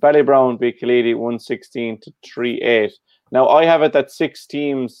 And Ballybrown beat Killeedy 116 to 38. Now, I have it that 6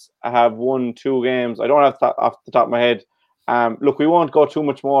 teams have won 2 games. I don't have that off the top of my head. Look, we won't go too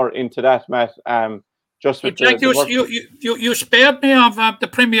much more into that, Matt. Just with you spared me of the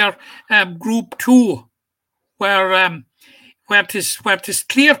Premier Group 2, where it is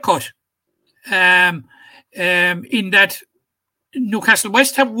clear cut. In that Newcastle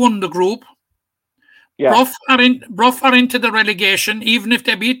West have won the group. Yeah. Brough are into the relegation. Even if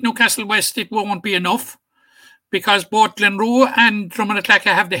they beat Newcastle West, it won't be enough because both Glenroe and Drummond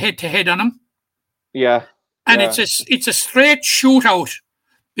Clacker have the head-to-head on them. Yeah. And it's a straight shootout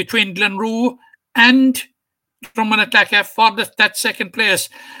between Glenroe and Drummond Clacker for that second place.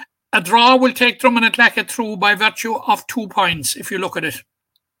 A draw will take Drummond Clacker through by virtue of 2 points, if you look at it.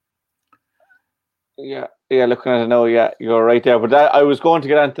 Yeah, looking at it now, you're right there. But I was going to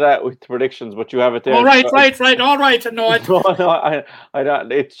get into that with predictions, but you have it there. All right. All right. No, I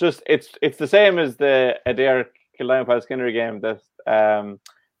don't. It's just it's the same as the Adair Kildare Palskinnery game, the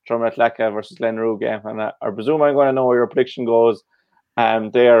Drummond Clacker versus Glenroe game, and I presume I'm going to know where your prediction goes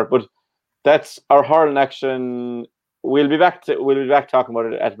there. But that's our hurling action. We'll be back talking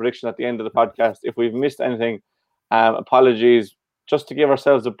about it at prediction at the end of the podcast. If we've missed anything, apologies. Just to give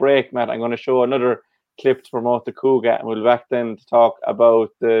ourselves a break, Matt, I'm going to show another clip to promote the Cougar, and we'll be back then to talk about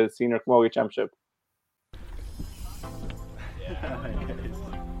the Senior Camogie Championship.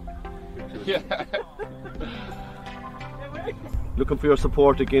 Looking for your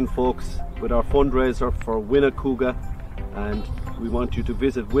support again, folks, with our fundraiser for Win a Cougar, and we want you to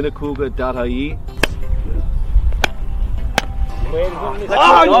visit winacougar.ie.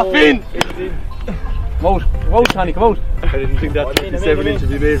 Oh, Finn! Come out, Tony, come out. I didn't think that 57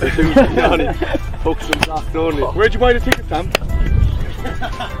 interview made for 2 Johnny. Hooks and soft only. Where'd you buy the ticket, Sam?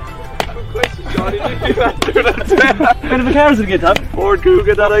 Good question, Johnny. Did you answer that? What kind of a car is it again, Tom?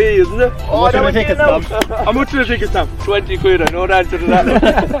 Fordcougar.ie, isn't it? How much are the tickets, Tom? How much are the tickets, Tom? 20 quid, I know the answer to that.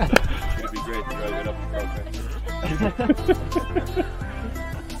 It'd be great to drive it up the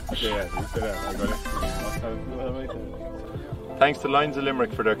progress. Thanks to Lions of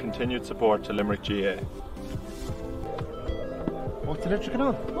Limerick for their continued support to Limerick GA. What's the electric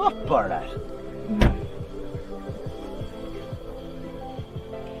on? What bar that?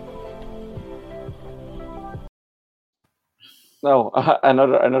 No,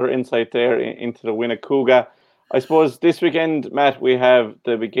 another insight there into the Win a Cougar. I suppose this weekend, Matt, we have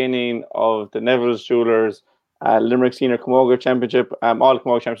the beginning of the Neville's Jewelers Limerick Senior Camogie Championship. All the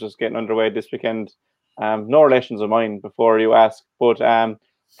Camogie Championships getting underway this weekend. No relations of mine before you ask, but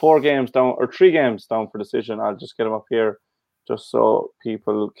 3 games down for decision. I'll just get them up here just so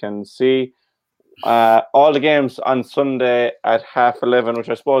people can see. All the games on Sunday at 11:30, which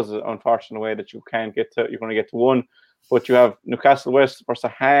I suppose is an unfortunate way that you can't get to. You're going to get to one, but you have Newcastle West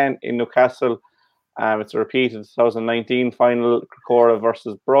versus Han in Newcastle. It's a repeat of the 2019 final. Cricora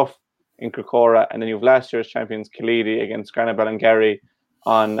versus Brough in Cricora, and then you have last year's champions Killeedy against Granagh Ballingarry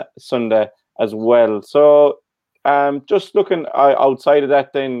on Sunday as well. So just looking outside of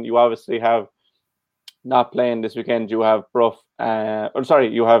that, then you obviously have not playing this weekend. You have Brough,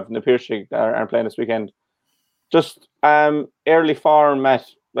 you have Na Piarsaigh that aren't playing this weekend. Just early form, Matt,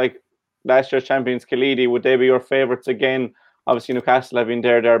 like last year's champions Killeedy, would they be your favourites again? Obviously Newcastle have been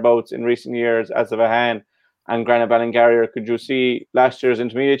thereabouts in recent years as of a hand, and Granagh Ballingarry. Or could you see last year's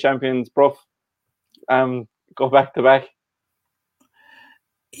intermediate champions Brough go back to back?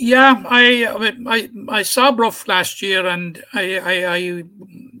 Yeah, I saw Brough last year, and they had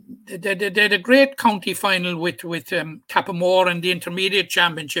a great county final with Cappamore in the intermediate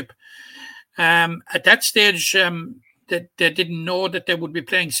championship. At that stage, they didn't know that they would be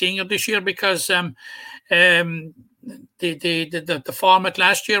playing senior this year because the format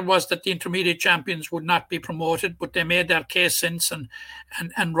last year was that the intermediate champions would not be promoted, but they made their case since, and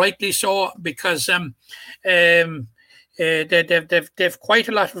rightly so, because they've quite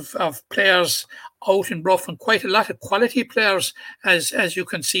a lot of players out in Brough, and quite a lot of quality players, as you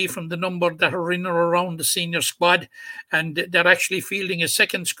can see from the number that are in or around the senior squad, and they're actually fielding a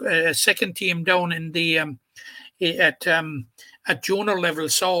second team down in the at junior level.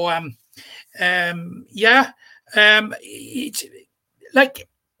 So it's like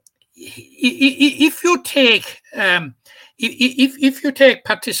if you take if you take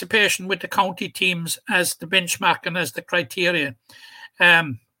participation with the county teams as the benchmark and as the criteria,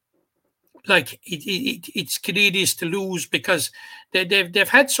 like it's Killeedy's to lose, because they've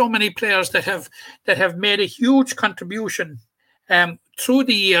had so many players that have made a huge contribution through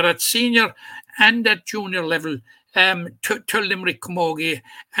the year at senior and at junior level to Limerick Camogie,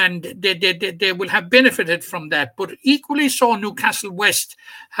 and they will have benefited from that. But equally so, Newcastle West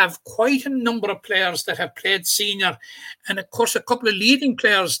have quite a number of players that have played senior, and of course a couple of leading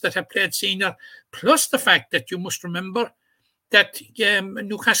players that have played senior, plus the fact that you must remember that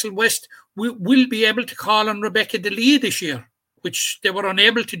Newcastle West will be able to call on Rebecca DeLee this year, which they were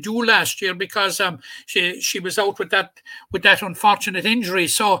unable to do last year because she was out with that unfortunate injury.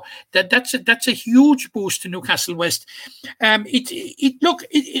 So that's a huge boost to Newcastle West. It's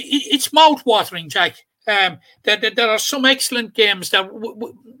mouth-watering, Jack. There are some excellent games that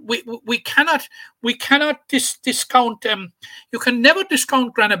we cannot discount. You can never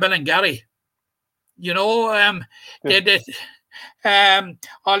discount Granabellangary. You know,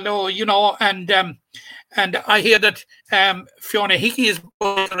 although, you know, and I hear that Fiona Hickey is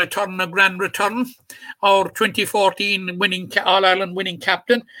going to return a grand return, our 2014 All-Ireland winning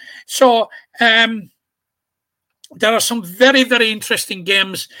captain. So there are some very, very interesting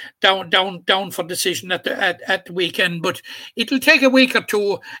games down for decision at the weekend, but it'll take a week or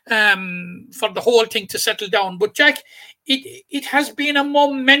two for the whole thing to settle down. But Jack, it has been a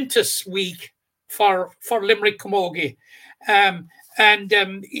momentous week for Limerick Camogie.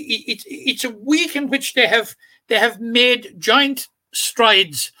 It's a week in which they have made giant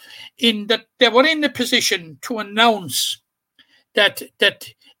strides in that they were in the position to announce that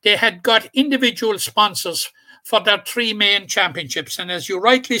they had got individual sponsors for their 3 main championships. And as you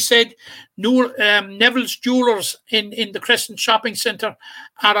rightly said, Neville's Jewelers in the Crescent Shopping Centre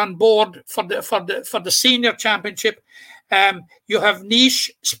are on board for the senior championship. You have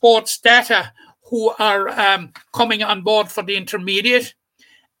Niche Sports Data, who are coming on board for the intermediate,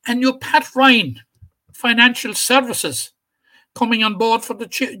 and your Pat Ryan Financial Services coming on board for the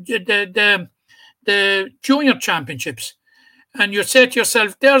junior championships. And you say to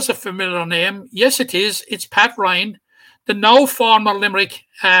yourself, there's a familiar name. Yes, it is. It's Pat Ryan, the now former Limerick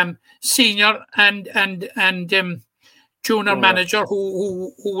senior and junior manager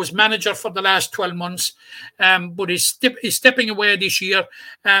who was manager for the last 12 months, but he's stepping away this year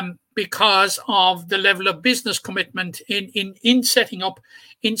because of the level of business commitment in setting up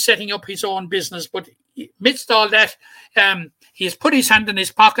his own business. But amidst all that, he's put his hand in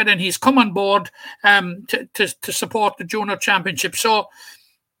his pocket and he's come on board to support the junior championship. So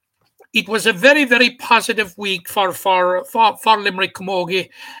it was a very, very positive week for Limerick Camogie,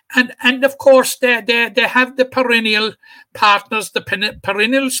 and of course they have the perennial partners, the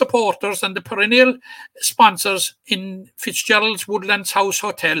perennial supporters, and the perennial sponsors in Fitzgerald's Woodlands House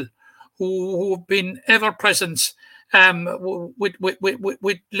Hotel, who have been ever present with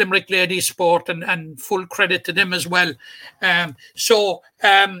Limerick Ladies Sport, and full credit to them as well. So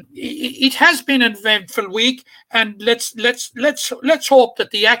it has been an eventful week, and let's hope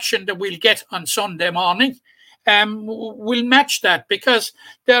that the action that we'll get on Sunday morning will match that, because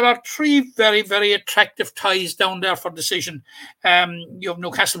there are 3 very, very attractive ties down there for decision. You have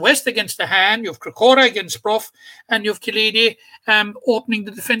Newcastle West against the Han, you have Crocora against Bruff, and you have Killeedy opening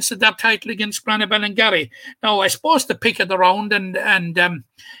the defence of that title against Granabellangary. Now, I suppose the pick of the round, and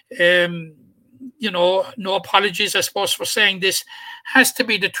you know, no apologies, I suppose, for saying this, has to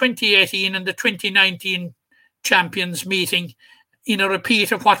be the 2018 and the 2019 champions meeting in a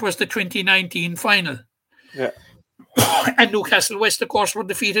repeat of what was the 2019 final. Yeah. And Newcastle West, of course, were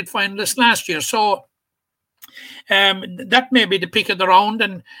defeated finalists last year. So that may be the pick of the round.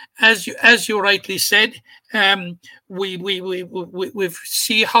 And as you rightly said, we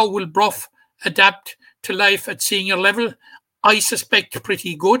see how will Bruff adapt to life at senior level. I suspect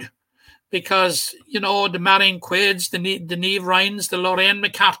pretty good, because, you know, the Marion Quaids, the Niamh Ryans, the Lorraine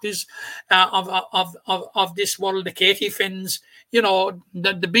McCarthy's of this world, the Katie Finns, you know,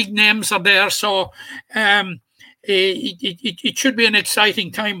 the big names are there. So it should be an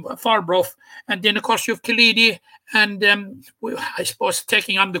exciting time for Bruff. And then, of course, you have Killeedy and I suppose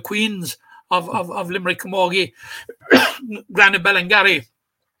taking on the queens of Limerick Camogie, Granabellangary,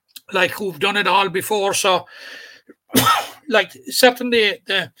 like, who've done it all before. So, like, certainly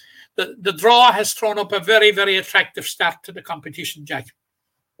the draw has thrown up a very, very attractive start to the competition, Jack.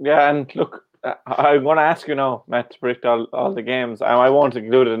 Yeah, and look, I'm going to ask you now, Matt, to predict all the games. I won't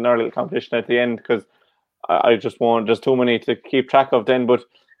include it in our little competition at the end, because I just won't. There's too many to keep track of then. But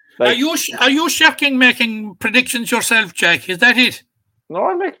like, are you shocking making predictions yourself, Jack? Is that it? No,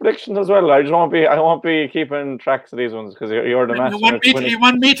 I make predictions as well. I won't be keeping tracks of these ones, because you're the master. You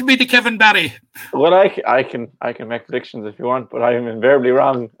want me to be the Kevin Barry? Well, I can make predictions if you want, but I am invariably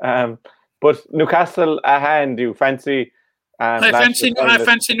wrong. But Newcastle at hand, do you fancy? I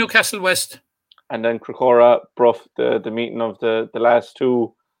fancy Newcastle West. And then Crocora, Bruff, the meeting of the last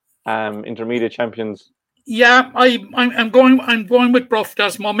two intermediate champions. Yeah, I'm going with Bruff.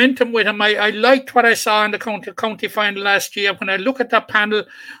 There's momentum with him. I liked what I saw in the county final last year. When I look at that panel,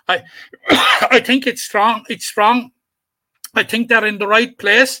 I I think it's strong. It's strong. I think they're in the right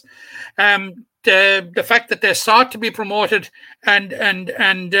place. The fact that they sought to be promoted and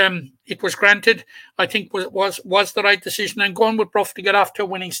it was granted, I think was the right decision. I'm going with Bruff to get off to a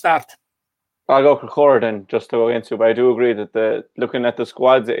winning start. I'll go Crocora then, just to go against you, but I do agree that looking at the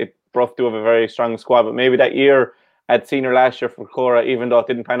squads, Bruff do have a very strong squad, but maybe that year at senior last year for Crocora, even though it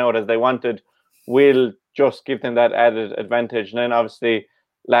didn't pan out as they wanted, will just give them that added advantage. And then obviously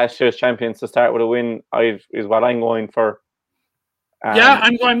last year's champions to start with a win is what I'm going for. Yeah,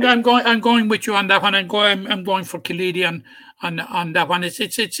 I'm going with you on that one. I'm going for Killeedy on that one.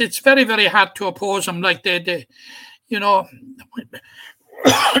 It's very, very hard to oppose them. Like the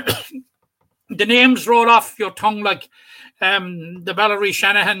names roll off your tongue like the Valerie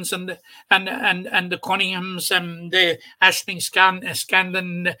Shanahans and the Cunninghams and the Aisling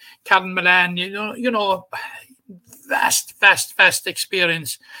Scanlon, Calvin Milan. You know, vast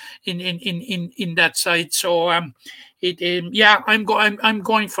experience in that side. So I'm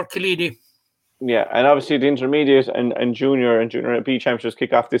going for Killeedy. Yeah, and obviously the intermediate and junior B championships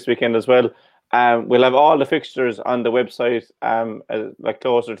kick off this weekend as well. We'll have all the fixtures on the website. Like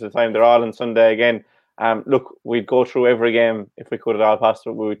closer to the time, they're all on Sunday again. Look, we'd go through every game if we could at all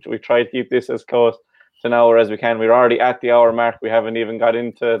possible. We try to keep this as close to an hour as we can. We're already at the hour mark. We haven't even got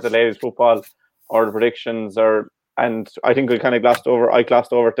into the ladies football or the predictions, and I think I kind of glossed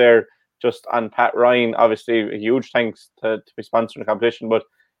over it there just on Pat Ryan. Obviously, a huge thanks to be sponsoring the competition, but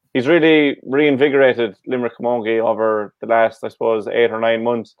he's really reinvigorated Limerick Camogie over the last, I suppose, 8 or 9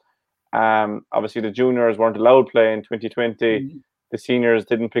 months. Obviously, the juniors weren't allowed play in 2020. Mm-hmm. The seniors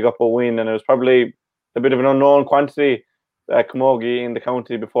didn't pick up a win, and it was probably a bit of an unknown quantity Camogie in the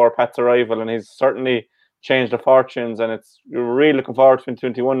county before Pat's arrival, and he's certainly changed the fortunes, and we're really looking forward to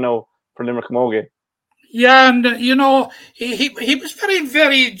 2021 now for Limerick Camogie. Yeah, and he was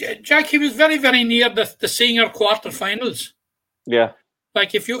very Jack. He was very near the senior quarterfinals. Yeah,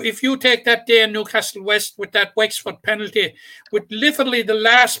 like if you take that day in Newcastle West with that Wexford penalty, with literally the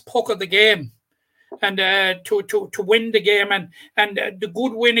last puck of the game, and to win the game, and the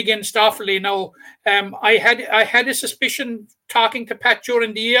good win against Offaly. Now, I had a suspicion talking to Pat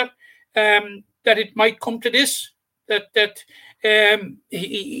during the year that it might come to this, that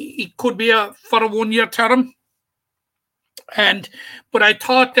he could be for a 1-year term, but I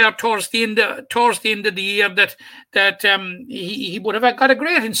thought there towards the end of the year that he would have got a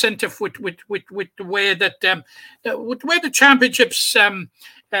great incentive with the way that with the way the championships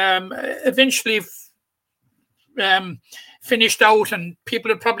eventually finished out, and people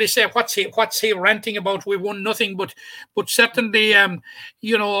would probably say, what's he ranting about? We won nothing, but certainly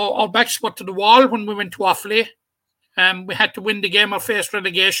our backs were to the wall when we went to Offaly. We had to win the game or face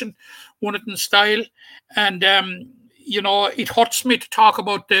relegation, won it in style, and it hurts me to talk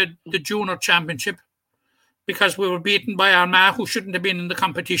about the junior championship because we were beaten by Armagh, who shouldn't have been in the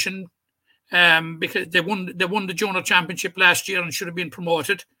competition, because they won the junior championship last year and should have been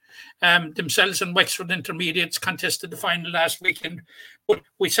promoted. Themselves and Wexford Intermediates contested the final last weekend, but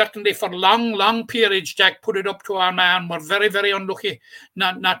we certainly for long periods, Jack, put it up to Armagh and were very unlucky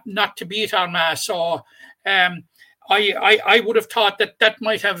not to beat Armagh. So I would have thought that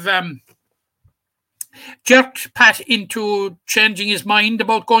might have jerked Pat into changing his mind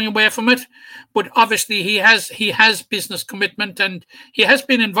about going away from it, but obviously he has business commitment, and he has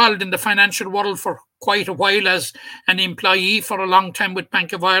been involved in the financial world for quite a while as an employee for a long time with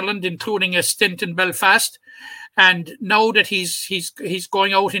Bank of Ireland, including a stint in Belfast. And now that he's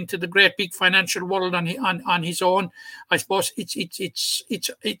going out into the great big financial world on his own, I suppose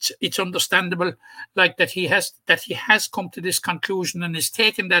it's understandable, like that he has come to this conclusion and has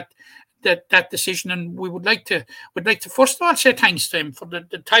taken that decision. And we would like to first of all say thanks to him for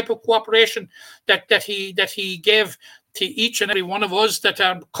the type of cooperation that he gave to each and every one of us that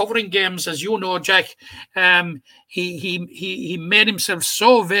are covering games, as you know, Jack. He made himself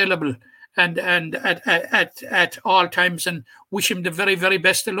so available and at all times, and wish him the very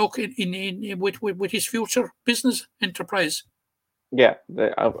best of luck in with his future business enterprise. Yeah,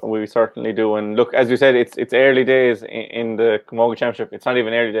 we certainly do. And look, as you said, it's early days in the Camogie Championship. It's not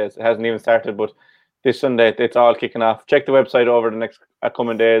even early days; it hasn't even started. But this Sunday, it's all kicking off. Check the website over the next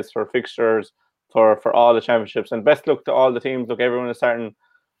coming days for fixtures for all the championships. And best luck to all the teams. Look, everyone is starting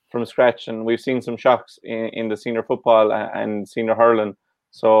from scratch, and we've seen some shocks in the senior football and senior hurling.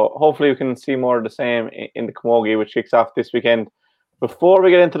 So hopefully we can see more of the same in the Camogie, which kicks off this weekend. Before we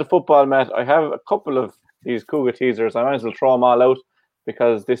get into the football, Matt, I have a couple of these Cougar teasers. I might as well throw them all out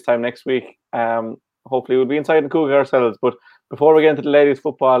because this time next week, hopefully we'll be inside the Cougar ourselves. But before we get into the ladies'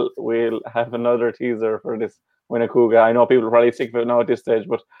 football, we'll have another teaser for this Winner Cougar. I know people are probably sick of it now at this stage,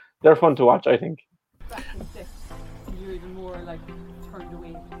 but they're fun to watch, I think. Back and stick. And you're even more like turned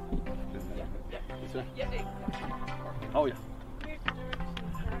away. Oh yeah.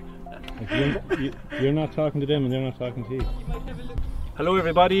 You're not talking to them and they're not talking to you. Hello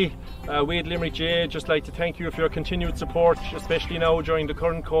everybody, we at Limerick J just like to thank you for your continued support, especially now during the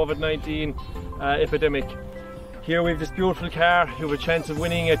current COVID-19 epidemic. Here we have this beautiful car. You have a chance of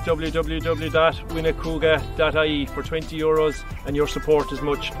winning at www.winacouga.ie for €20, and your support is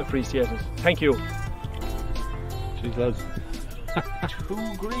much appreciated. Thank you. Cheers, lads. 2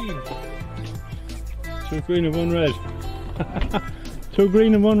 green. 2 green and 1 red. 2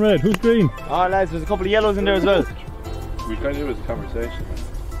 green and 1 red. Who's green? Oh lads, there's a couple of yellows in there as well. We tried to do it as a conversation.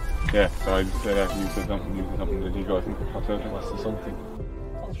 Yeah, so I just said that you said something, that you go, I think what's the something?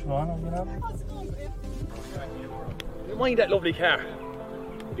 You mind that lovely car?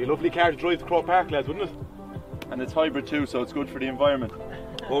 It'd be a lovely car to drive to Croke Park, lads, wouldn't it? And it's hybrid too, so it's good for the environment.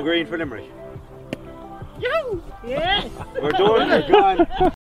 Go green for Limerick. Yo! Yes! We're done, we're gone.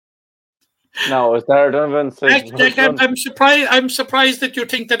 No, it's Dara Donovan. I'm surprised that you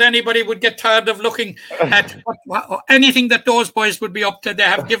think that anybody would get tired of looking at anything that those boys would be up to. They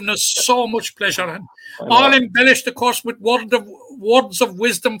have given us so much pleasure, and all embellished, of course, with words of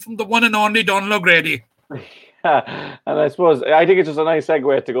wisdom from the one and only Donald O'Grady. And I suppose I think it's just a nice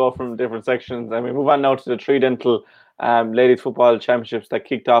segue to go from different sections. And we move on now to the Tridental ladies football championships that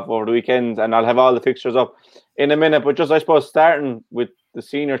kicked off over the weekend, and I'll have all the fixtures up in a minute. But just I suppose starting with the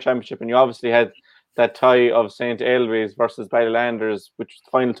senior championship, and you obviously had that tie of St. Ailbe's versus Ballylanders, which was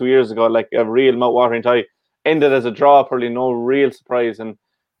the final 2 years ago, like a real mouth-watering tie, ended as a draw, probably no real surprise. And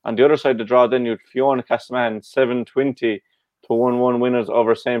on the other side of the draw, then you had Fiona Castleman 7-20 to 1-1 winners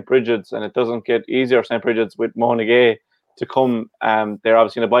over St. Bridget's, and it doesn't get easier. St. Bridget's with Monaghay to come. They're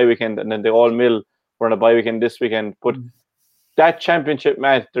obviously in a bye weekend, and then the All Mill were in a bye weekend this weekend. But that championship,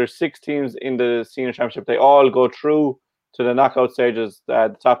 Matt, there's 6 teams in the senior championship. They all go through to the knockout stages.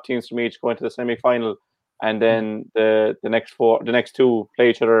 The top teams from each go into the semi-final, and then the next 2 play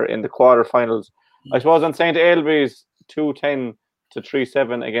each other in the quarterfinals. I suppose on St. Ailbe's 2-10 to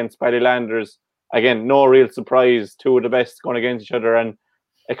 3-7 against Ballylanders. Again, no real surprise. 2 of the best going against each other, and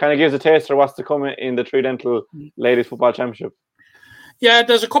it kind of gives a taste for what's to come in the Tridental Ladies Football Championship. Yeah,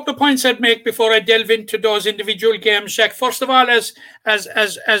 there's a couple of points I'd make before I delve into those individual games, Jack. First of all, as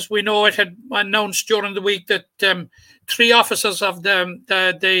we know, it had announced during the week that 3 officers of the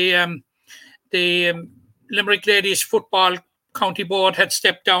Limerick Ladies Football County Board had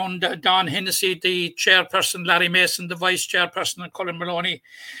stepped down. Don Hennessy, the chairperson, Larry Mason, the vice chairperson, and Colin Maloney,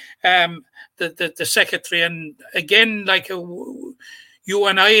 the secretary. And again, like you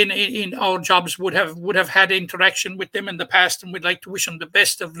and I in our jobs would have had interaction with them in the past, and we'd like to wish them the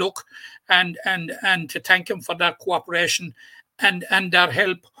best of luck and to thank them for their cooperation and their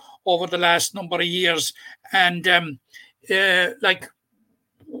help over the last number of years. And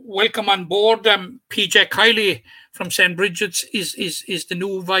welcome on board. PJ Kiley from St. Bridget's is the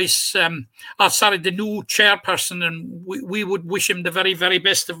new the new chairperson, and we would wish him the very, very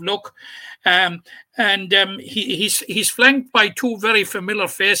best of luck. He's flanked by 2 very familiar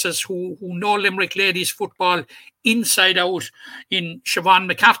faces who know Limerick ladies football inside out. In Siobhan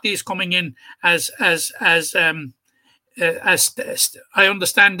McCarthy is coming in as I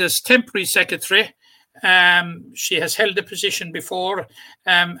understand as temporary secretary. She has held the position before.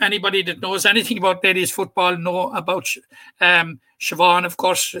 Anybody that knows anything about ladies football know about Siobhan, of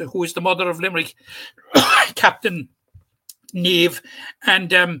course, who is the mother of Limerick captain Neve,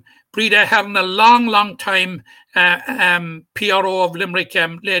 and Breda having a long time PRO of Limerick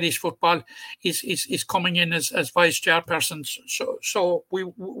ladies football is coming in as vice chairperson. So we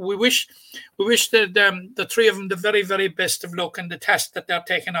wish the 3 of them the very, very best of luck in the task that they're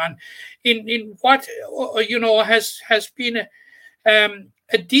taking on in what has been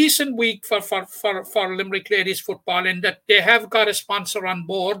a decent week for Limerick ladies football, in that they have got a sponsor on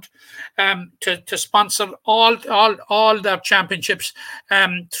board to sponsor all their championships.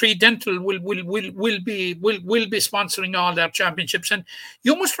 Tridental will be sponsoring all their championships. And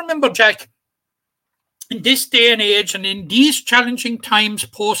you must remember, Jack, in this day and age and in these challenging times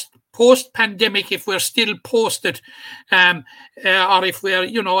post-pandemic, if we're still posted, or if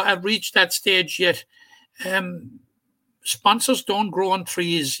we're have reached that stage yet, sponsors don't grow on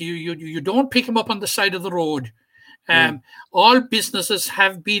trees. You don't pick them up on the side of the road. All businesses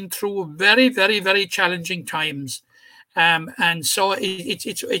have been through very, very, very challenging times. And so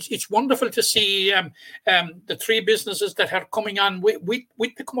it's wonderful to see the three businesses that are coming on with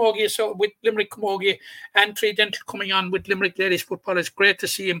the Camogie, so with Limerick Camogie and Tridental coming on with Limerick Ladies Football. It's great to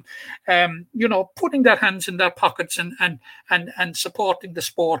see them, putting their hands in their pockets and supporting the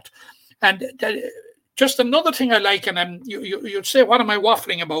sport. And just another thing I like, and you'd say, what am I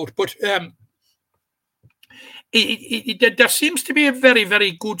waffling about? But there seems to be a very,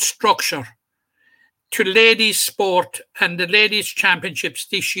 very good structure to ladies sport and the ladies championships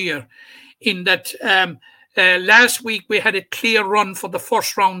this year, in that last week we had a clear run for the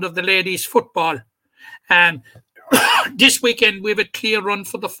first round of the ladies football, and this weekend we have a clear run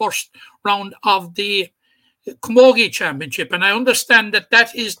for the first round of the Camogie Championship. And I understand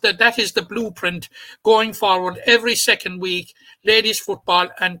that is the blueprint going forward every second week, ladies football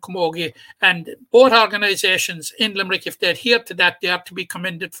and Camogie, and both organisations in Limerick, if they adhere to that, they are to be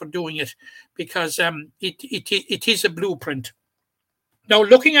commended for doing it, because it is a blueprint. Now,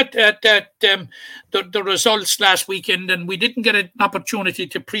 looking at the results last weekend, and we didn't get an opportunity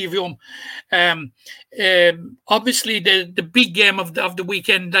to preview them. Obviously, the big game of the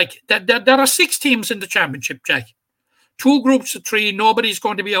weekend, like there are 6 teams in the championship, Jack. 2 groups of 3. Nobody's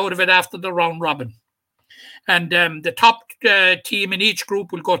going to be out of it after the round robin. And the top team in each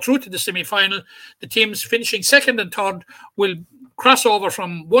group will go through to the semi-final. The teams finishing second and third will cross over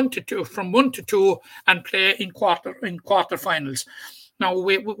from 1 to 2, and play in quarterfinals. Now,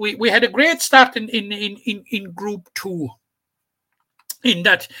 we had a great start in Group 2, in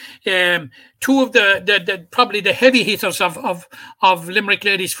that 2 of the probably the heavy hitters of Limerick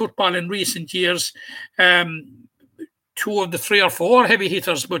Ladies Football in recent years, 2 of the 3 or 4 heavy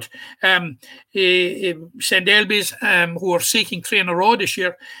hitters, but St. Ailbe's, who are seeking 3 in a row this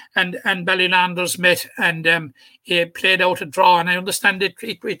year, and Ballylanders met and played out a draw. And I understand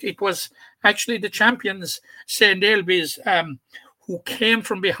it was actually the champions, St. Ailbe's, who came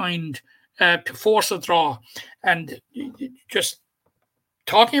from behind to force a draw. And just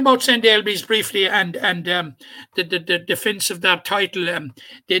talking about St. Ailbe's briefly, and the defence of that title,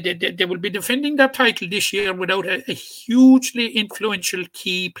 they will be defending that title this year without a hugely influential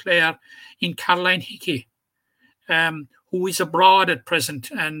key player in Caroline Hickey, who is abroad at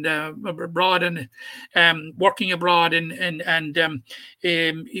present, and working abroad, and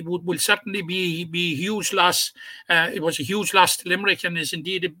it will certainly be a huge loss. It was a huge loss to Limerick, and is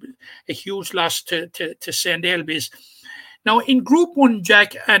indeed a huge loss to St. Ailbe's. Now, in Group 1,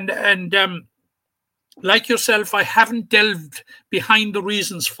 Jack, and like yourself, I haven't delved behind the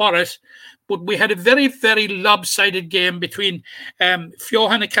reasons for it, but we had a very, very lopsided game between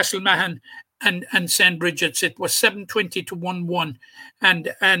Fiohanna Castlemahan and St. Bridget's. It was 7-20 to 1-1.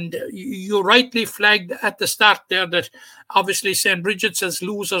 And you rightly flagged at the start there that obviously St. Bridget's, as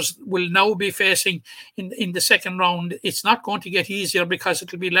losers, will now be facing in the second round. It's not going to get easier, because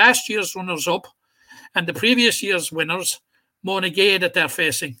it'll be last year's runners-up and the previous year's winners, Monagea, that they're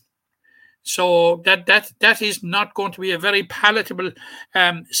facing. So that is not going to be a very palatable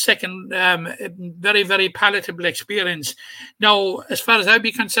very, very palatable experience. Now, as far as I'd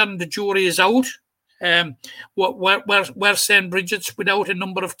be concerned, the jury is out. Where St. Bridget's without a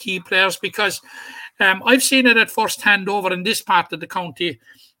number of key players, because I've seen it at first hand over in this part of the county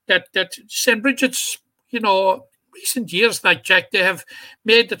that St. Bridget's, recent years, like Jack, they have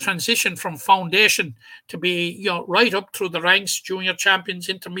made the transition from foundation to be, right up through the ranks, junior champions,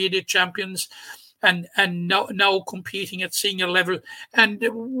 intermediate champions, and now competing at senior level. And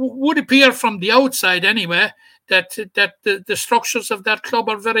it would appear from the outside anyway that the structures of that club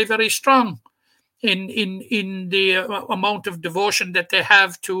are very, very strong in the amount of devotion that they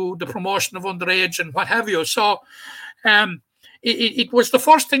have to the promotion of underage and what have you. So it was the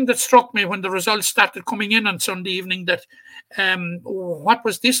first thing that struck me when the results started coming in on Sunday evening, that what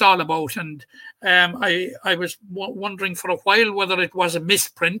was this all about? And I was wondering for a while whether it was a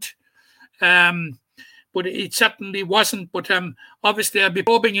misprint, but it certainly wasn't. But obviously I'll be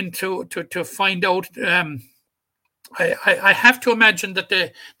probing into to find out. I have to imagine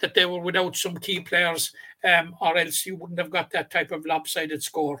that they were without some key players, or else you wouldn't have got that type of lopsided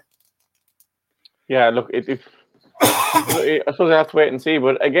score. Yeah, look, I suppose I have to wait and see.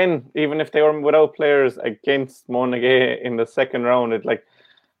 But again, even if they were without players against Monagea in the second round,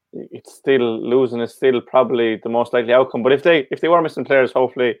 it's still losing is still probably the most likely outcome. But if they were missing players,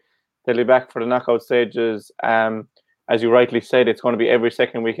 hopefully they'll be back for the knockout stages. As you rightly said, it's going to be every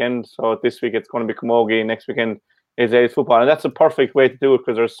second weekend. So this week it's going to be Camogie, next weekend is ladies football, and that's a perfect way to do it,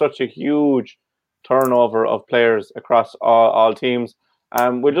 because there's such a huge turnover of players across all teams.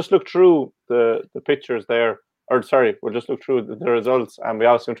 We'll just look through the pictures there we'll just look through the results, and we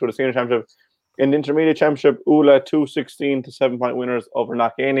also went through the senior championship. In the intermediate championship, Ula 2-16 to 7-point winners over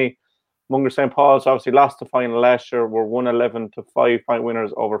Knockany. Mungo St. Paul's obviously lost the final last year, were 1-11 to 5-point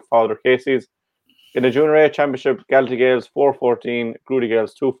winners over Father Casey's. In the Junior A Championship, Galty Gales 4-14, Grudy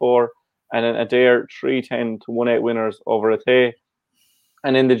Gales 2-4, and then Adair 3-10 to 1-8 winners over Athay.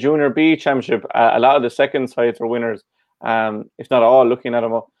 And in the Junior B Championship, a lot of the second sides were winners, if not all, looking at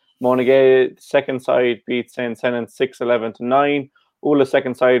them. Monaghan second side beat St. Sennan 6-11 to 9. Ula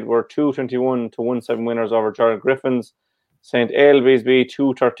second side were 2-21 to 1-7 winners over Jordan Griffins. St. Ailbe's B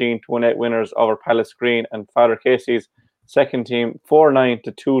 2-13 to 1-8 winners over Palace Green, and Father Casey's second team 4-9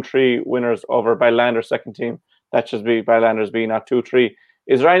 to 2-3 winners over Bylander's second team. That should be Bylander's B, not 2-3.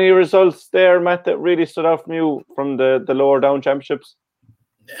 Is there any results there, Matt, that really stood out from you from the lower down championships?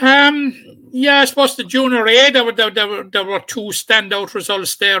 Yeah, I suppose the Junior A, there were two standout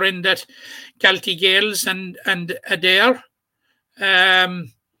results there in that Galty Gales and Adair.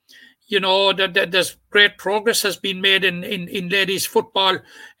 There's great progress has been made in ladies football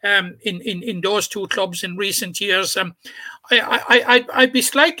in those two clubs in recent years. I'd be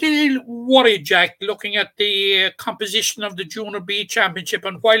slightly worried, Jack, looking at the composition of the Junior B Championship.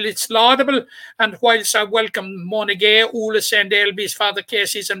 And while it's laudable, and whilst I welcome Monaghan, Ula, St. Ailbe's, Father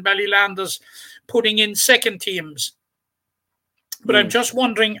Casey's and Ballylanders putting in second teams, but I'm just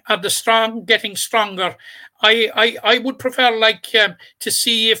wondering, are the strong getting stronger? I would prefer to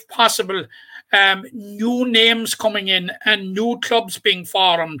see, if possible, new names coming in and new clubs being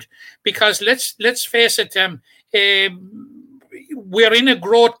formed, because let's face it, we're in a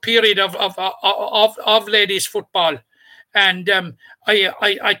growth period of ladies football, and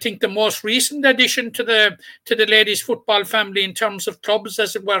I think the most recent addition to the ladies football family in terms of clubs,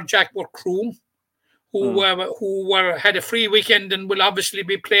 as it were, Jack, were Croom, who had a free weekend and will obviously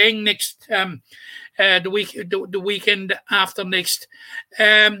be playing next the weekend after next.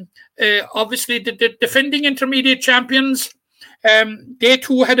 Obviously, the defending intermediate champions, they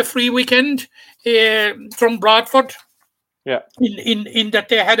too had a free weekend from Bradford. Yeah, in that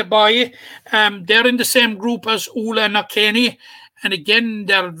they had a bye. They're in the same group as Ula and Knockany, and again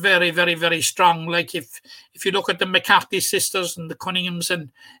they're very, very, very strong. Like if you look at the McCarthy sisters and the Cunninghams, and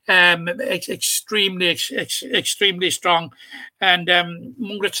extremely strong. And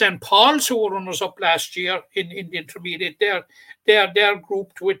Mungret St. Paul's, who were runners up last year in the intermediate, they're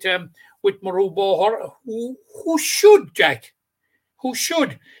grouped with Maru Bohor, who should, Jack. Who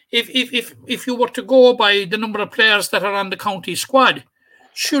should, if you were to go by the number of players that are on the county squad,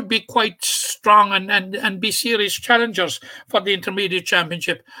 should be quite strong and be serious challengers for the intermediate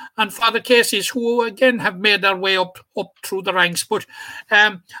championship. And Father Casey's, who again have made their way up through the ranks. But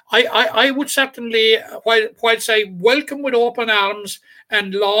I would certainly, whilst I welcome with open arms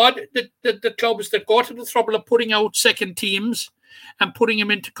and laud the clubs that go to the trouble of putting out second teams and putting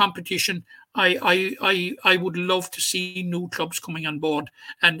them into competition, I would love to see new clubs coming on board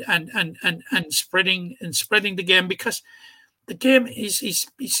and spreading the game, because the game is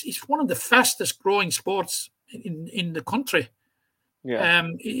one of the fastest growing sports in the country. Yeah,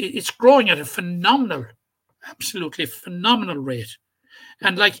 it's growing at a absolutely phenomenal rate,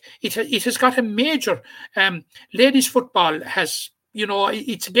 and it has got a major. Ladies football has,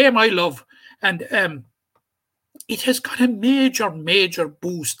 it's a game I love, and it has got a major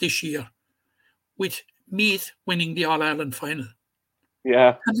boost this year, with Meath winning the All-Ireland final.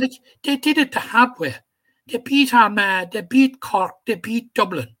 Yeah. And they did it the hard way. They beat Armagh, they beat Cork, they beat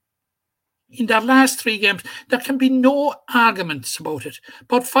Dublin. In their last three games, there can be no arguments about it.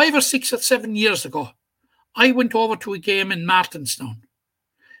 About 5 or 6 or 7 years ago, I went over to a game in Martinstown,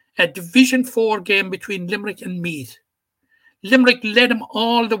 a Division 4 game between Limerick and Meath. Limerick led them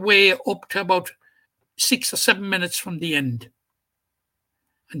all the way up to about 6 or 7 minutes from the end.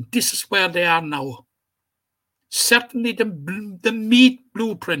 And this is where they are now. Certainly the Meath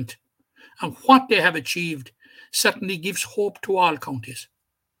blueprint and what they have achieved certainly gives hope to all counties.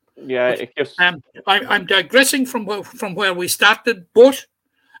 Yeah, but, it gives... I'm digressing from where we started, but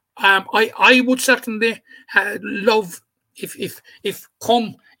I would certainly love if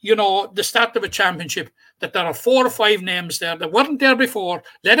come the start of a championship, that there are 4 or 5 names there that weren't there before.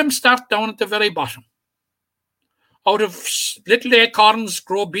 Let them start down at the very bottom. Out of little acorns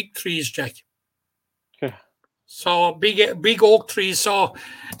grow big trees, Jack. Yeah. So big oak trees. So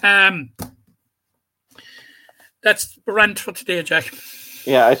that's the rant for today, Jack.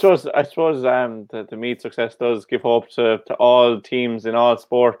 Yeah, I suppose the Meath success does give hope to all teams in all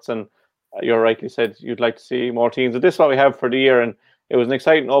sports, and you're rightly said you'd like to see more teams. And this is what we have for the year, and it was an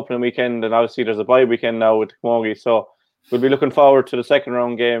exciting opening weekend, and obviously there's a bye weekend now with Camogie, so we'll be looking forward to the second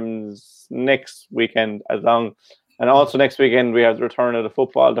round games next weekend and also next weekend we have the return of the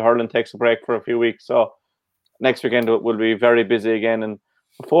football. The hurling takes a break for a few weeks, so next weekend we'll be very busy again. And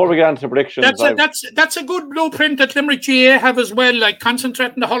before we get on to predictions, that's a good blueprint that Limerick GA have as well, like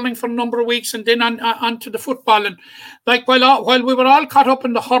concentrating the hurling for a number of weeks and then on to the football. And like while we were all caught up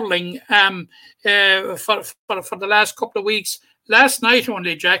in the hurling for the last couple of weeks, last night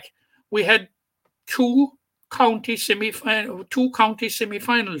only, Jack, we had two county semi-finals.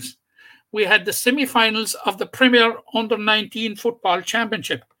 We had the semi-finals of the Premier Under-19 Football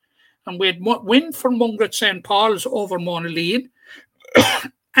Championship, and we had win for Mungret St. Paul's over Monaleen,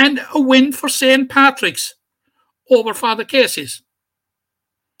 and a win for St. Patrick's over Father Casey's.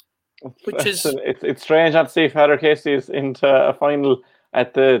 Which is it's strange not to see Father Casey's into a final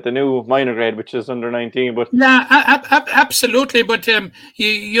at the new minor grade, which is under 19. But yeah, absolutely. But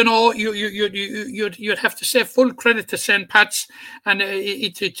you'd have to say full credit to St. Pat's, and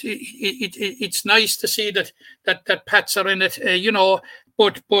it's nice to see that Pats are in it.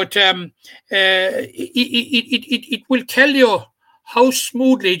 But it will tell you how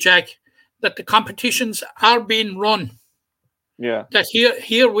smoothly, Jack, that the competitions are being run. Yeah. That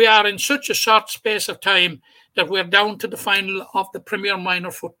here we are in such a short space of time that we're down to the final of the Premier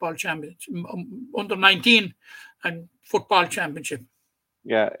Minor Football Championship, under 19 and Football Championship.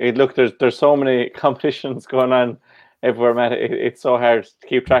 Yeah, there's so many competitions going on everywhere, Matt. It's so hard to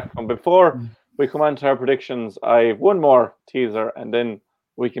keep track of them. Before we come on to our predictions, I have one more teaser, and then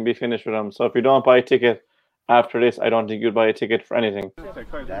we can be finished with them. So if you don't buy a ticket after this, I don't think you'd buy a ticket for anything. Oh,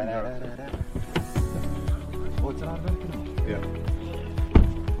 it's an yeah.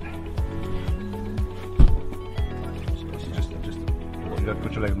 Just you got to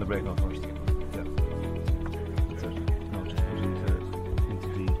put your leg on the brake now first. Yeah. That's it. No, just put it into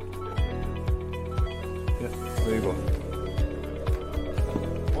the. Yeah. There you go.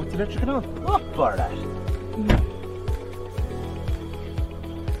 Oh, it's electric enough. What for that?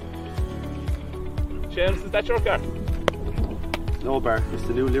 James, is that your car? No, Bar. It's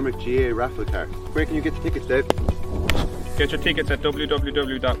the new Limerick GA raffle car. Where can you get the tickets, Dave? Get your tickets at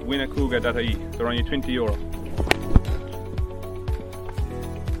www.winacouga.ie. They're only €20.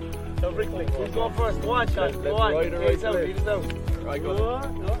 So, Brickley, who's going first? Go on, Sean. Go on. Lead us out. Right, go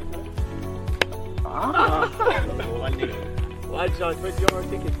on. Well, Sean, €20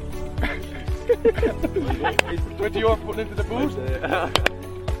 ticket. Is €20 putting into the boot?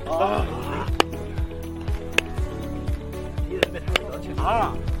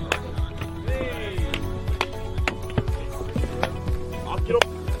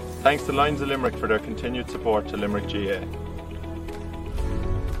 Thanks to Lions of Limerick for their continued support to Limerick GA.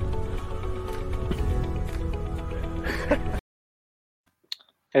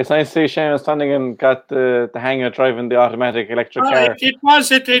 It's nice to see Seamus Tunningham got the hang of driving the automatic electric car.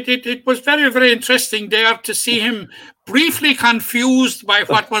 It was very, very interesting there to see him briefly confused by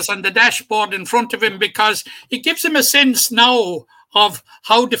what was on the dashboard in front of him, because it gives him a sense now of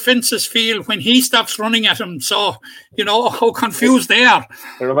how defences feel when he stops running at them. So, how confused they are.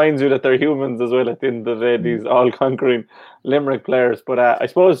 It reminds you that they're humans as well at the end of the day, these all-conquering Limerick players. But I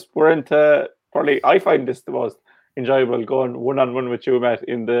suppose we're into, probably, I find this the most enjoyable, going one-on-one with you, Matt,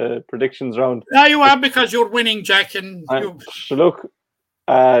 in the predictions round. Now you are, because you're winning, Jack. And so look,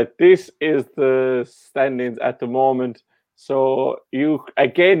 this is the standings at the moment. So you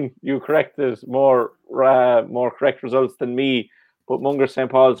corrected more correct results than me. But Mungret St.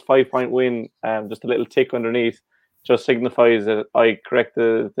 Paul's 5-point win, just a little tick underneath, just signifies that I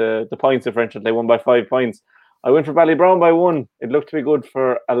corrected the points differential. They won by 5 points. I went for Ballybrown by 1. It looked to be good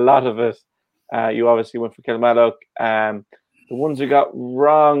for a lot of it. You obviously went for Kilmallock. The ones we got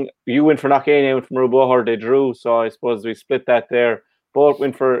wrong, you went for Knockane, I went for Marubohor. They drew, so I suppose we split that there. Both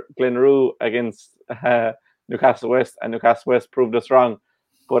went for Glenrue against Newcastle West, and Newcastle West proved us wrong.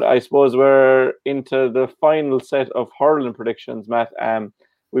 But I suppose we're into the final set of hurling predictions, Matt.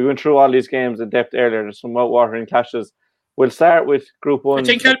 We went through all these games in depth earlier. There's some mouth-watering clashes. We'll start with Group 1. I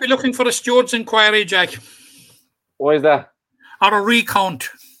think I'll be looking for a steward's inquiry, Jack. Why is that? Or a recount.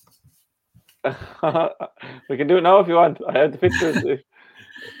 We can do it now if you want. I had the pictures.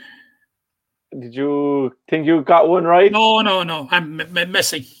 Did you think you got one right? No. I'm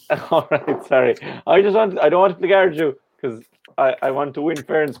messing. All right, sorry. I don't want to guard you, because I want to win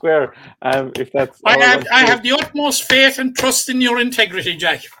fair and square. If that's, I have the utmost faith and trust in your integrity,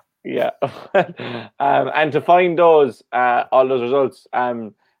 Jack. Yeah. And to find those all those results,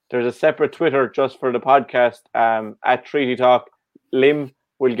 there's a separate Twitter just for the podcast at Treaty Talk. Lim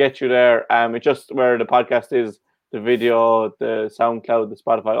will get you there. It's just where the podcast is, the video, the SoundCloud, the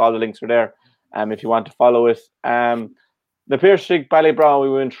Spotify, all the links are there. If you want to follow it. the Piercing Ballybrown, we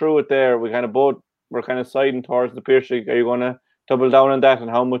went through it there. We're kind of siding towards the Piercing. Are you going to double down on that, and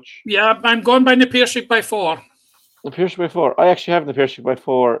how much? Yeah, I'm going by the Piercing by 4. The Piercing by 4. I actually have the Piercing by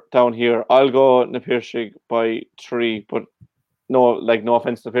 4 down here. I'll go the Piercing by 3, but no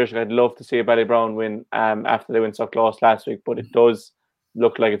offense to the Piercing. I'd love to see a Ballybrown win after they went so close last week, but it does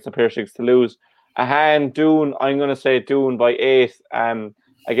look like it's the Piercings to lose. Ahan, Doon, I'm going to say Doon by 8.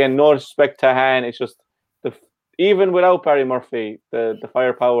 Again, no respect to Ahan. It's just even without Barry Murphy, the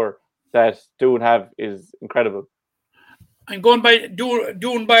firepower that Doon have is incredible. I'm going by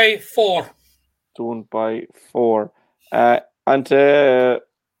Doon by 4. Doon by 4. And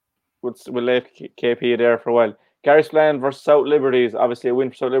we'll leave KP there for a while. Gary Spillane versus South Liberties. Obviously, a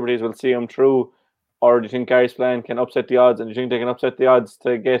win for South Liberties will see them through. Or do you think Gary Spillane can upset the odds? And do you think they can upset the odds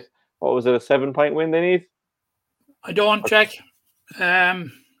to get, what was it, a 7-point win they need? I don't, Jack. I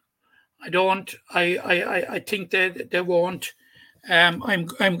don't. I think they won't. I'm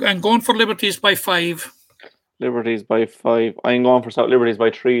going for Liberties by 5. Liberties by 5. I'm going for South Liberties by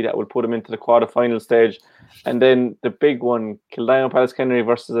 3. That will put them into the quarterfinal stage. And then the big one, Kildare Pallaskenry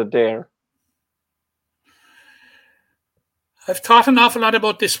versus Adair. I've thought an awful lot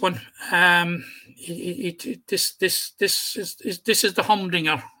about this one. This is the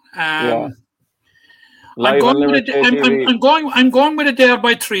humdinger. Yeah. I'm going with Adair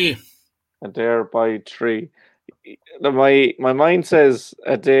by 3. Adair by 3. My mind says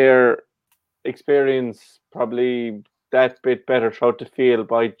Adair experience probably that bit better throughout the field,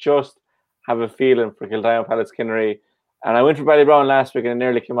 but I just have a feeling for Kildare Pallaskenry. And I went for Ballybrown last week and it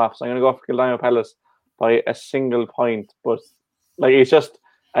nearly came off, so I'm going to go for Kildare Pallas by a single point. But it's just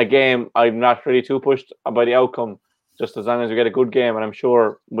a game. I'm not really too pushed by the outcome, just as long as we get a good game, and I'm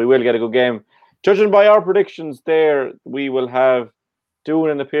sure we will get a good game. Judging by our predictions there, we will have Doon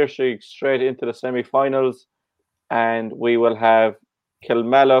and the Piercing straight into the semi-finals, and we will have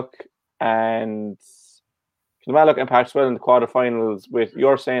Kilmallock and Paxwell in the quarterfinals, with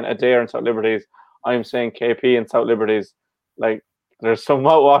you're saying Adair and South Liberties. I'm saying KP and South Liberties. There's some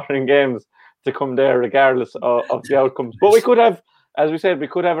mouth-watering games to come there regardless of the outcomes. But we could have, as we said,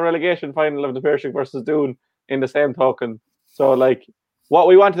 a relegation final of the Piercing versus Doon in the same token. So what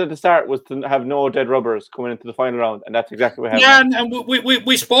we wanted at the start was to have no dead rubbers coming into the final round, and that's exactly what happened. Yeah, and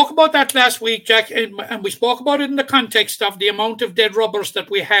we spoke about that last week, Jack, and we spoke about it in the context of the amount of dead rubbers that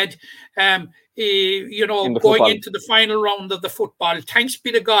we had, going into the final round of the football. Thanks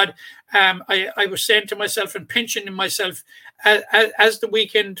be to God. I was saying to myself and pensioning myself as the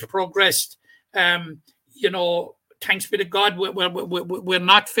weekend progressed. Thanks be to God, we're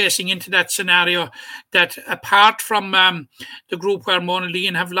not facing into that scenario. That apart from the group where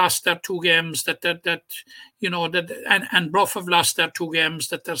Monaleen have lost their 2 games, and Bruff have lost their 2 games,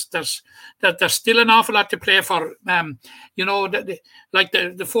 that there's still an awful lot to play for. The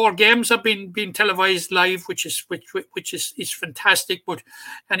 4 games have been televised live, which is fantastic. But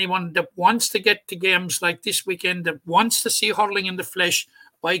anyone that wants to get to games like this weekend, that wants to see hurling in the flesh,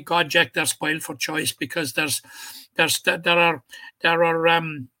 by God, Jack, they're spoiled for choice, because there are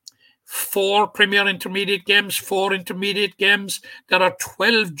 4 Premier Intermediate games, 4 Intermediate games. There are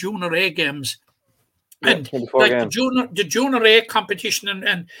 12 Junior A games. And the Junior A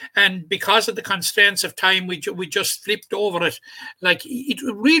competition, and because of the constraints of time, we just flipped over it. It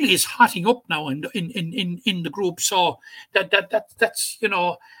really is hotting up now in the group. So that's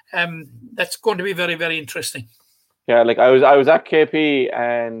going to be very, very interesting. Yeah, I was at KP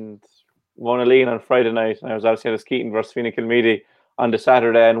and Monaleen on Friday night, and I was obviously at Skeeton versus Fianna Kilmeedy on the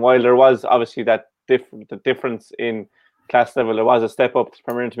Saturday. And while there was obviously the difference in class level, there was a step up to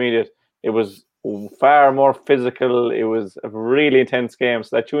Premier Intermediate. It was far more physical. It was a really intense game.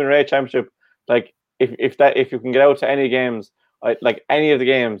 So that Junior A championship, if you can get out to any games, any of the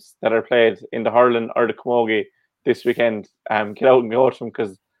games that are played in the hurling or the camogie this weekend, get out and go to them,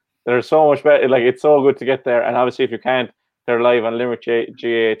 because they're so much better. It's so good to get there. And obviously, if you can't, they're live on Limerick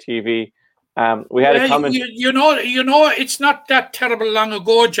GA TV. We had a comment. It's not that terrible long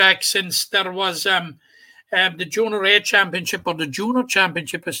ago, Jack, since there was the Junior A Championship, or the Junior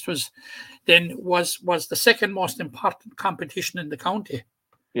Championship, was the second most important competition in the county.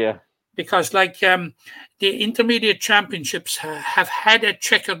 Yeah. Because the Intermediate Championships have had a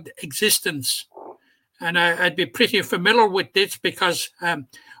checkered existence. And I'd be pretty familiar with this, because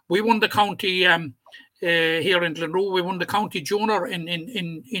we won the county here in Glenroe. We won the county junior in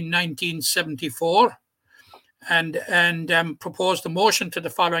 1974, and proposed a motion to the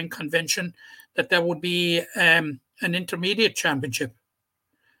following convention that there would be an intermediate championship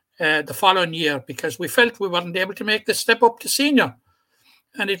the following year, because we felt we weren't able to make the step up to senior,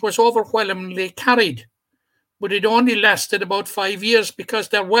 and it was overwhelmingly carried but it only lasted about 5 years because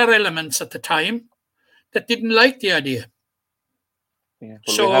there were elements at the time that didn't like the idea. Yeah,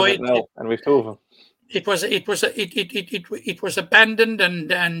 well, So we have it now, and we've two of them. It was abandoned,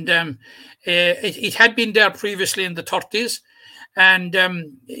 and it had been there previously in the 30s, and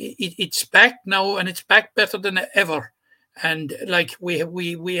it's back now, and it's back better than ever. And like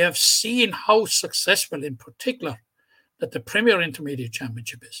we have seen how successful, in particular, that the Premier Intermediate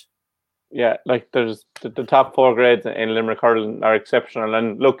Championship is. Yeah, like there's the top 4 grades in Limerick hurling are exceptional,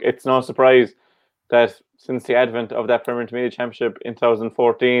 and look, it's no surprise that since the advent of that Premier Intermediate Championship in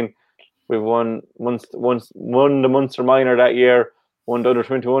 2014, we've won the Munster Minor that year, won the Under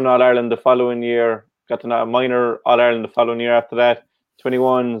 21 All Ireland the following year, got the Minor All Ireland the following year after that,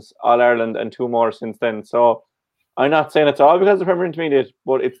 21s All Ireland, and 2 more since then. So I'm not saying it's all because of Premier Intermediate,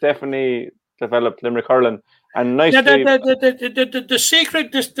 but it's definitely developed Limerick hurling. And nicely, the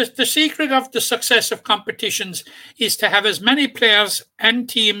secret of the success of competitions is to have as many players and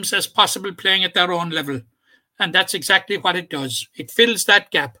teams as possible playing at their own level, and that's exactly what it does. It fills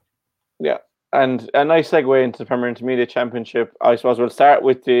that gap. Yeah, and a nice segue into the Premier Intermediate Championship. I suppose we'll start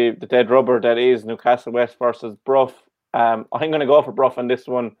with the dead rubber that is Newcastle West versus Bruff. I'm going to go for Bruff on this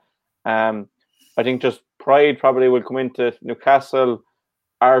one. I think just pride probably will come into Newcastle.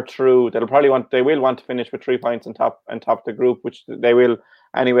 Are true. They will want to finish with 3 points on top of the group, which they will.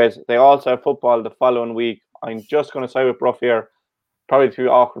 Anyways, they also have football the following week. I'm just going to side with Bruff here. Probably to be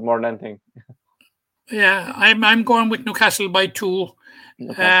awkward more than anything. Yeah, I'm going with Newcastle by 2.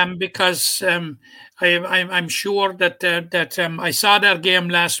 Okay. Because I'm sure that I saw their game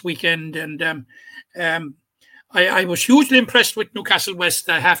last weekend, and I was hugely impressed with Newcastle West,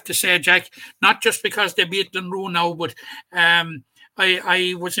 I have to say, Jack, not just because they beat Glenroe now, but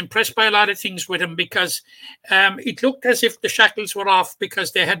I was impressed by a lot of things with them, because it looked as if the shackles were off,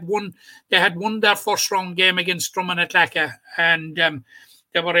 because they had won their first round game against Drummond Atlaka, and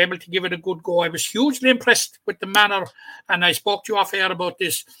they were able to give it a good go. I was hugely impressed with the manner, and I spoke to you off air about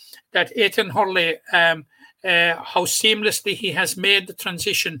this, that Aitan Hurley, how seamlessly he has made the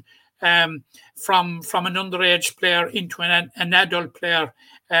transition from an underage player into an adult player.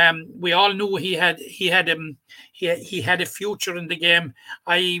 We all knew he had a future in the game.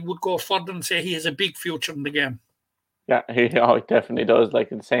 I would go further and say he has a big future in the game. Yeah, he definitely does.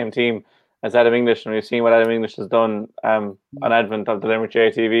 Like in the same team as Adam English, and we've seen what Adam English has done on advent of the Limerick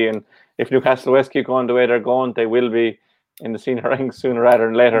JTV. And if Newcastle West keep going the way they're going, they will be in the senior ranks sooner rather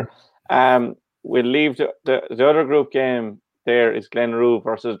than later. We'll leave the other group game. There is Glenroe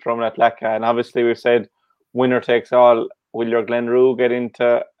versus Drummond Atlaka, and obviously we've said winner takes all. Will your Glenroe get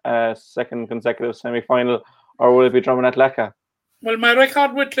into a second consecutive semi-final, or will it be Drummond Atlaka? Well, my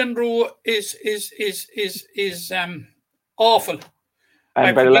record with Glenroe is awful.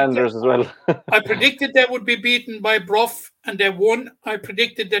 And by the Landers as well. I predicted they would be beaten by Bruff, and they won. I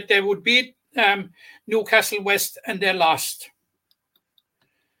predicted that they would beat Newcastle West, and they lost.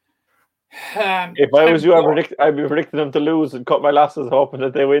 If I was you, I'd be predicting them to lose and cut my losses, hoping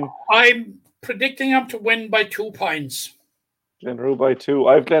that they win. I'm predicting them to win by 2 points. Glenroe by 2.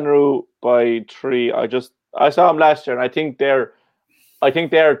 I've Glenroe by 3. I saw them last year, and I think they're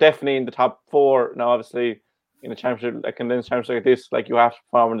definitely in the top 4 now. Obviously, in a championship, a condensed championship like this, like you have to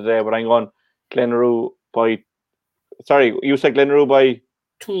perform in the day. But I'm going Glenroe by. Sorry, you said Glenroe by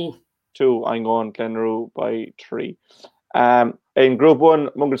 2. 2. I'm going Glenroe by 3. In Group 1,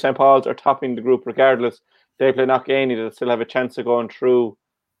 Mungret St. Paul's are topping the group regardless. They play Knockany, that still have a chance of going through.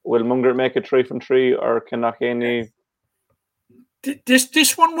 Will Mungret make it 3 from 3, or can Knockany?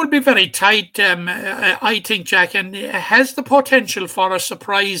 This one will be very tight, I think, Jack, and it has the potential for a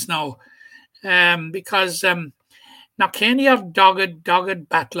surprise now, because Knockany are dogged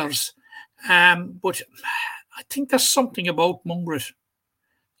battlers, but I think there's something about Mungret,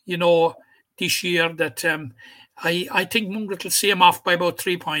 this year that I think Mungret will see him off by about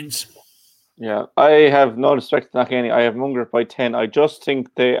 3 points. Yeah, I have no respect to Knockany. I have Mungret by 10. I just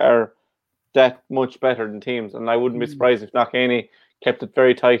think they are that much better than teams, and I wouldn't be surprised if Knockany kept it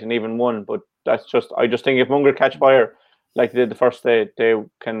very tight and even won. But I just think if Mungret catch fire like they did the first day, they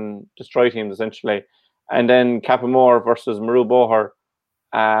can destroy teams essentially. And then Cappamore versus Maru Boher.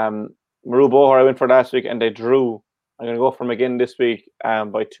 Maru Boher I went for last week and they drew. I'm going to go for them again this week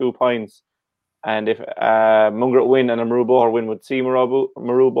by 2 points. And if Mungret win and a Maru Boher win, would see Maru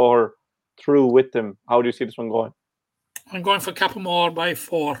Boher through with them. How do you see this one going? I'm going for Cappamore by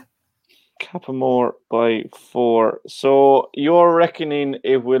 4. Cappamore by 4. So you're reckoning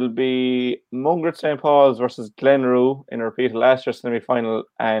it will be Mungret St. Paul's versus Glenroe in a repeat of last year's semi-final,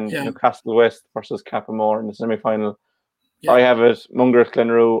 and Newcastle West versus Cappamore in the semi-final. Yeah. I have it Mungret,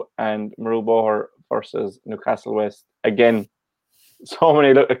 Glenroe, and Maru Boher versus Newcastle West. Again, so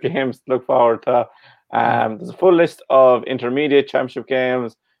many games to look forward to. There's a full list of intermediate championship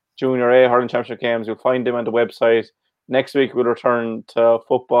games, Junior A hurling championship games. You'll find them on the website. Next week we'll return to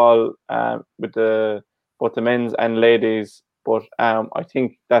football with both the men's and ladies. But I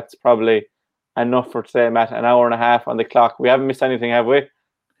think that's probably enough for today, Matt. An hour and a half on the clock. We haven't missed anything, have we?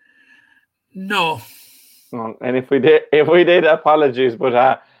 No. And if we did, apologies.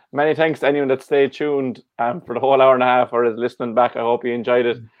 But many thanks to anyone that stayed tuned for the whole hour and a half or is listening back. I hope you enjoyed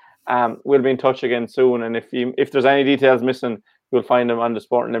it. We'll be in touch again soon. And if there's any details missing, you'll find them on the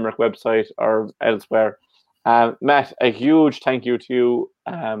Sporting Limerick website or elsewhere. Matt, a huge thank you to you.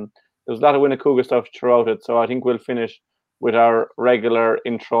 There's a lot of Winnicouga stuff throughout it, so I think we'll finish with our regular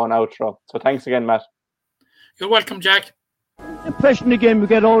intro and outro. So thanks again, Matt. You're welcome, Jack. The impression the game you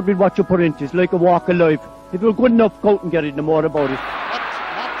get out with what you put into it's like a walk of life. If you're good enough, go out and get it, no more about it.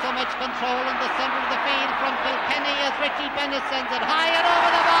 Not so much control in the centre of the field from Kilkenny as Richie Bennett sends it high and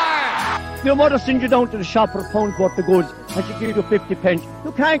over the bar. Your mother sends you down to the shop for a pound's worth of goods and she gives you 50 pence.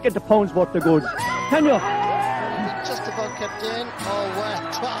 You can't get the pound's worth of goods, can you? Just about kept in. Oh, well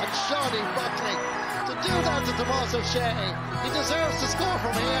done, Shawnee Buckley. To do that to Tomas O'Shea, he deserves to score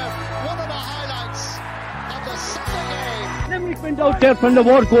from here. One of the highlights of the Sunday game. Limerick went out there from the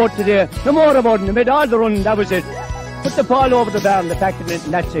word go today. No more about it. They made all the running, that was it. Put the ball over the bar and the back of it,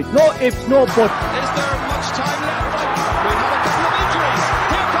 and that's it. No ifs, no buts. Is there much time left? We have a couple of injuries.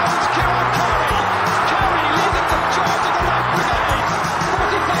 Here comes Kieran Carey. Carey leading the charge of the right brigade.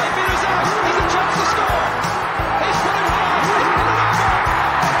 45 metres out. He's a chance to score. He's put it high. He's put it over.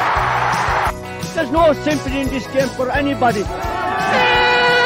 There's no sympathy in this game for anybody.